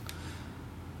position?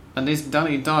 And is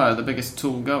Danny Dyer the biggest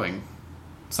tool going?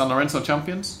 San Lorenzo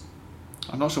champions?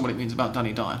 I'm not sure what it means about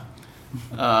Danny Dyer.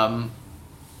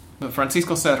 But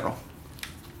Francisco Cerro,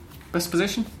 best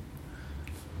position?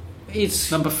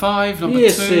 It's number 5, number 2.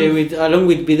 Yes, along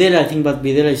with Videla, I think, but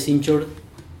Videla is injured.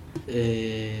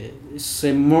 It's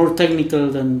more technical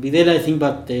than Videla, I think,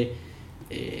 but I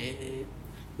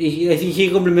think he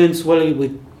complements well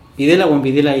with Videla when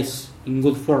Videla is in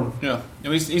good form. Yeah,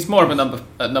 he's more of a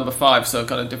number 5, so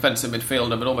kind of defensive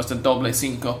midfielder, but almost a doble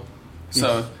cinco.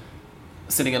 So yes,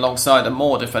 sitting alongside a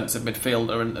more defensive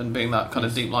midfielder and being that kind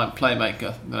of deep line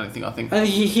playmaker than anything, I think. And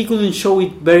he couldn't show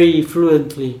it very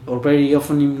fluently or very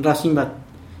often in Racing, but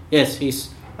yes, he's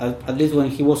at least when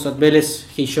he was at Vélez,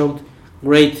 he showed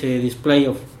great display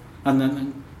of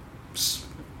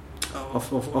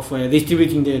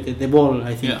distributing the ball,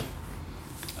 I think.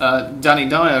 Yeah. Danny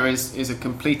Dyer is a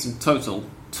complete and total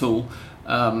tool.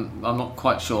 I'm not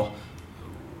quite sure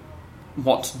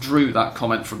what drew that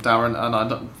comment from Darren, and I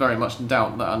very much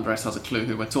doubt that Andres has a clue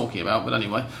who we're talking about, but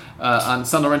anyway. And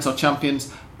San Lorenzo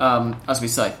champions, as we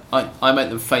say, I make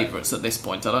them favourites at this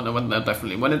point. I don't know whether they'll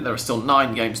definitely win it. There are still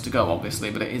 9 games to go,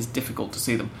 obviously, but it is difficult to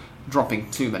see them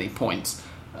dropping too many points,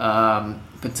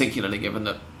 particularly given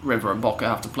that River and Boca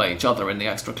have to play each other in the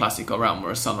Extra Clásico round,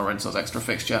 whereas San Lorenzo's extra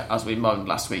fixture, as we moaned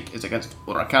last week, is against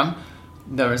Huracán.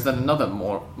 There is then another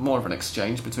more of an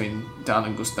exchange between Dan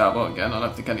and Gustavo again. I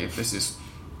don't think any of this is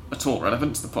at all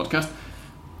relevant to the podcast.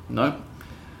 No.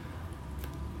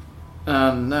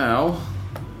 And now,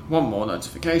 one more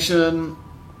notification.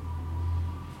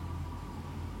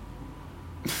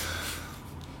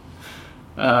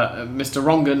 Mr.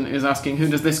 Rongen is asking, who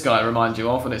does this guy remind you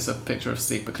of? And it's a picture of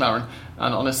Steve McLaren.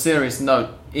 And on a serious note,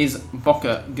 is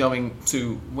Boca going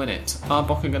to win it? Are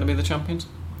Boca going to be the champions?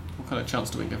 What kind of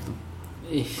chance do we give them?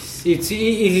 It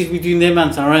is between them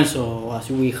and San Lorenzo, as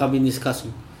we have been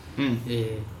discussing.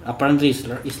 Apparently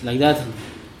it's like that.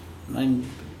 I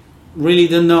really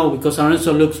don't know, because San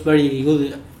Lorenzo looks very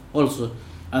good also,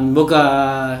 and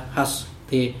Boca has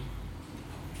the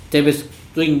Tevez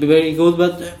doing very good,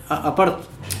 but apart,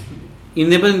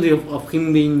 independently of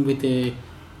him being with the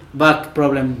back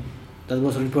problem that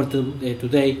was reported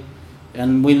today,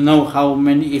 and we don't know how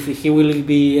many, if he will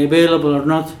be available or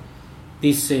not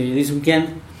this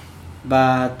weekend,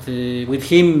 but with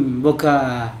him,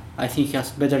 Boca, I think,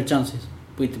 has better chances.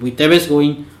 With Tevez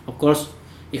going, of course,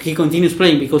 if he continues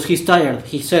playing, because he's tired.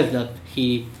 He said that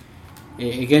he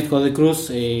against Godoy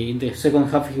Cruz in the second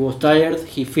half he was tired.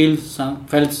 He felt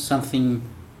something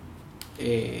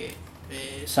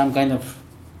some kind of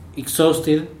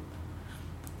exhausted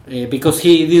because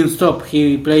he didn't stop.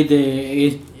 He played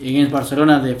against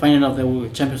Barcelona the final of the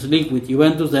Champions League with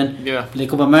Juventus, then the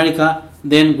Copa America,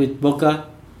 then with Boca,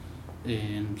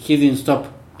 and he didn't stop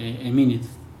a minute.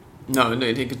 No,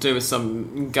 indeed, he could do with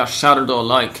some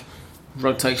Gallardo-like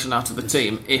rotation out of the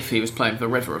team if he was playing for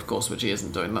River, of course, which he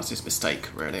isn't doing. That's his mistake,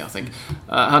 really, I think.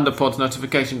 Handapod's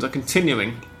notifications are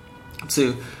continuing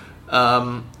to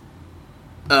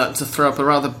throw up a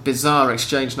rather bizarre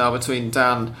exchange now between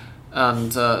Dan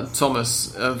and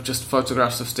Thomas of just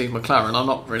photographs of Steve McLaren. I'm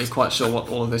not really quite sure what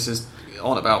all of this is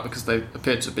on about because they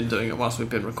appear to have been doing it whilst we've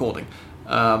been recording.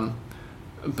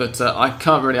 But I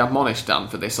can't really admonish Dan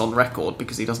for this on record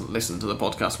because he doesn't listen to the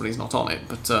podcast when he's not on it,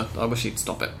 but I wish he'd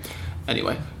stop it.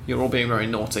 Anyway, you're all being very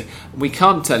naughty. We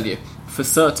can't tell you for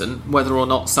certain whether or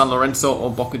not San Lorenzo or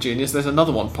Boca Juniors, there's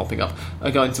another one popping up, are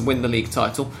going to win the league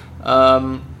title.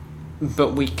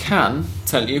 But we can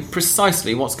tell you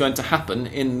precisely what's going to happen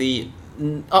in the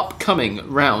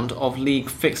upcoming round of league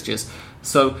fixtures.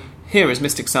 So here is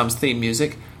Mystic Sam's theme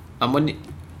music, and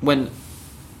when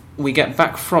we get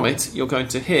back from it, you're going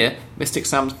to hear Mystic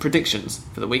Sam's predictions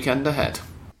for the weekend ahead.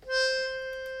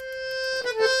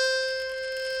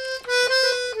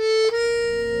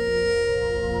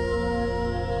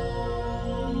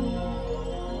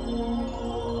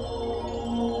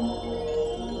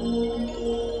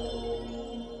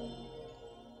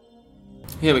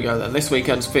 Here we go then. This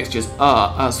weekend's fixtures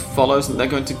are as follows, and they're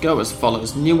going to go as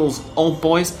follows. Newell's Old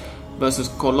Boys versus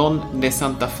Colón de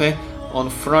Santa Fe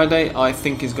on Friday. I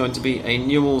think is going to be a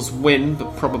Newell's win,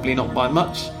 but probably not by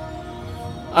much.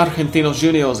 Argentinos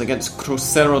Juniors against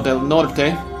Crucero del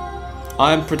Norte.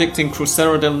 I am predicting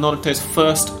Crucero del Norte's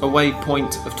first away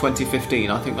point of 2015.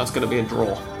 I think that's going to be a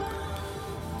draw.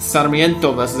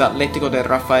 Sarmiento versus Atlético de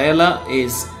Rafaela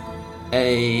is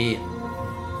an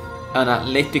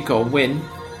Atletico win.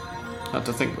 I had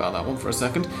to think about that one for a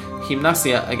second.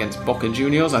 Gimnasia against Boca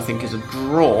Juniors I think is a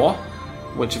draw,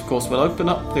 which of course will open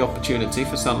up the opportunity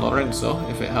for San Lorenzo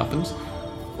if it happens,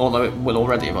 although it will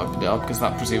already have opened it up because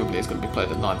that presumably is going to be played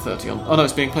at 9:30 on... Oh no,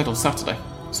 it's being played on Saturday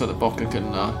so that Boca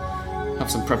can have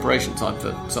some preparation time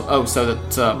for so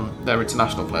that their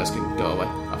international players can go away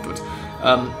afterwards.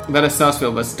 Vélez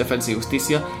Sarsfield versus Defensa y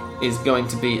Justicia is going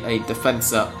to be a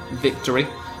Defensa victory.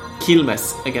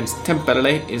 Quilmes against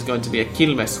Temperley is going to be a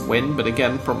Quilmes win, but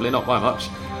again, probably not by much.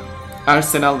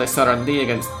 Arsenal de Sarandí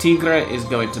against Tigre is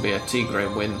going to be a Tigre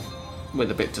win,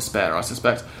 with a bit to spare, I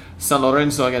suspect. San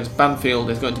Lorenzo against Banfield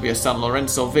is going to be a San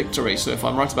Lorenzo victory, so if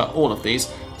I'm right about all of these,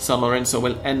 San Lorenzo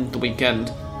will end the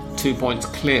weekend 2 points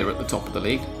clear at the top of the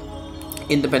league.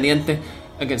 Independiente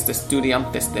against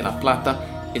Estudiantes de La Plata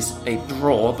is a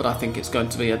draw, but I think it's going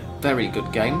to be a very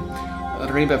good game.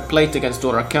 River Plate against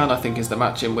Huracan I think is the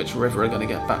match in which River are going to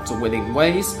get back to winning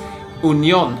ways.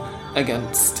 Unión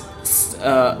against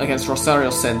Rosario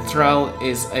Central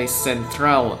is a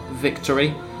Central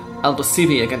victory.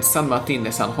 Aldosivi against San Martín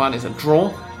de San Juan is a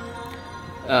draw.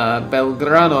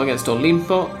 Belgrano against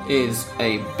Olimpo is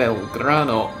a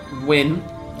Belgrano win.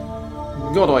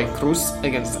 Godoy Cruz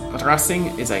against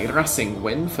Racing is a Racing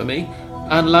win for me.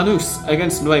 And Lanús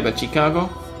against Nueva Chicago,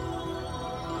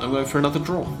 I'm going for another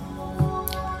draw.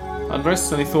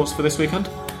 Andres, any thoughts for this weekend?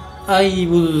 I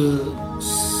will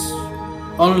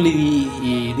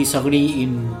only disagree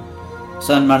in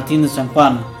San Martín de San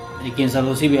Juan against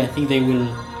Aldosivi. I think they will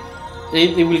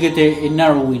get a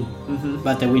narrow win,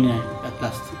 but a win at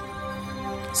last.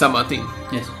 San Martín?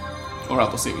 Yes. Or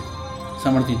Aldosivi?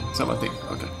 San Martín. San Martín,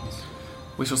 okay.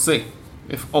 We shall see.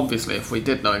 If we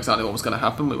did know exactly what was going to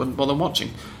happen, we wouldn't bother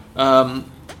watching.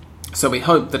 So we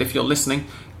hope that if you're listening,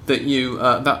 that you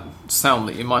that sound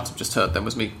that you might have just heard then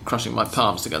was me crushing my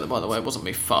palms together, by the way. It wasn't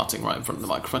me farting right in front of the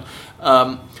microphone.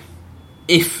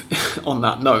 If, on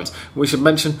that note, we should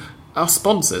mention our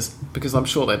sponsors, because I'm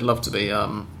sure they'd love to be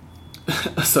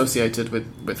associated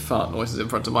with fart noises in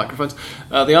front of microphones.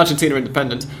 The Argentina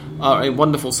Independent are a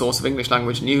wonderful source of English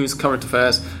language news, current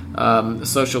affairs,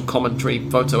 social commentary,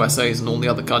 photo essays, and all the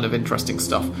other kind of interesting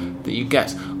stuff that you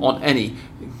get on any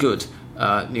good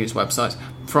news website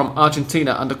from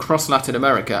Argentina and across Latin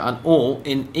America, and all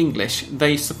in English.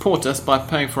 They support us by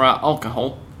paying for our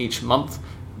alcohol each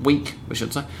week, we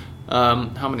should say.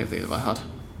 How many of these have I had?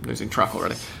 I'm losing track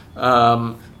already.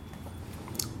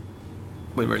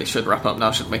 We really should wrap up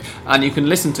now, shouldn't we? And you can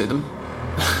listen to them.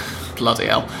 Bloody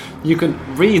hell. You can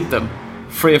read them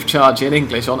free of charge in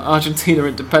English on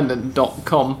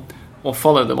ArgentinaIndependent.com or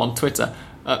follow them on Twitter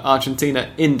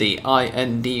Argentina Indy,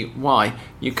 INDY.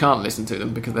 You can't listen to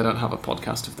them because they don't have a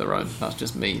podcast of their own. That's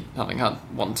just me having had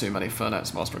one too many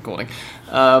Fernets whilst recording.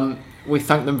 We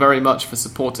thank them very much for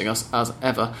supporting us as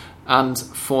ever. And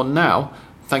for now,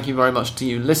 thank you very much to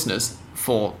you listeners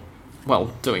for,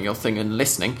 well, doing your thing and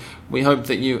listening. We hope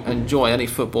that you enjoy any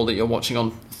football that you're watching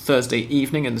on Thursday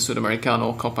evening in the Sudamericano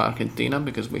or Copa Argentina,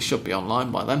 because we should be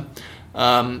online by then.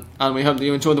 And we hope that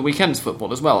you enjoy the weekend's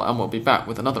football as well, and we'll be back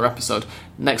with another episode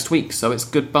next week. So it's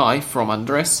goodbye from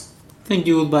Andres. Thank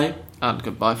you, goodbye. And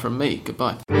goodbye from me.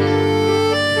 Goodbye.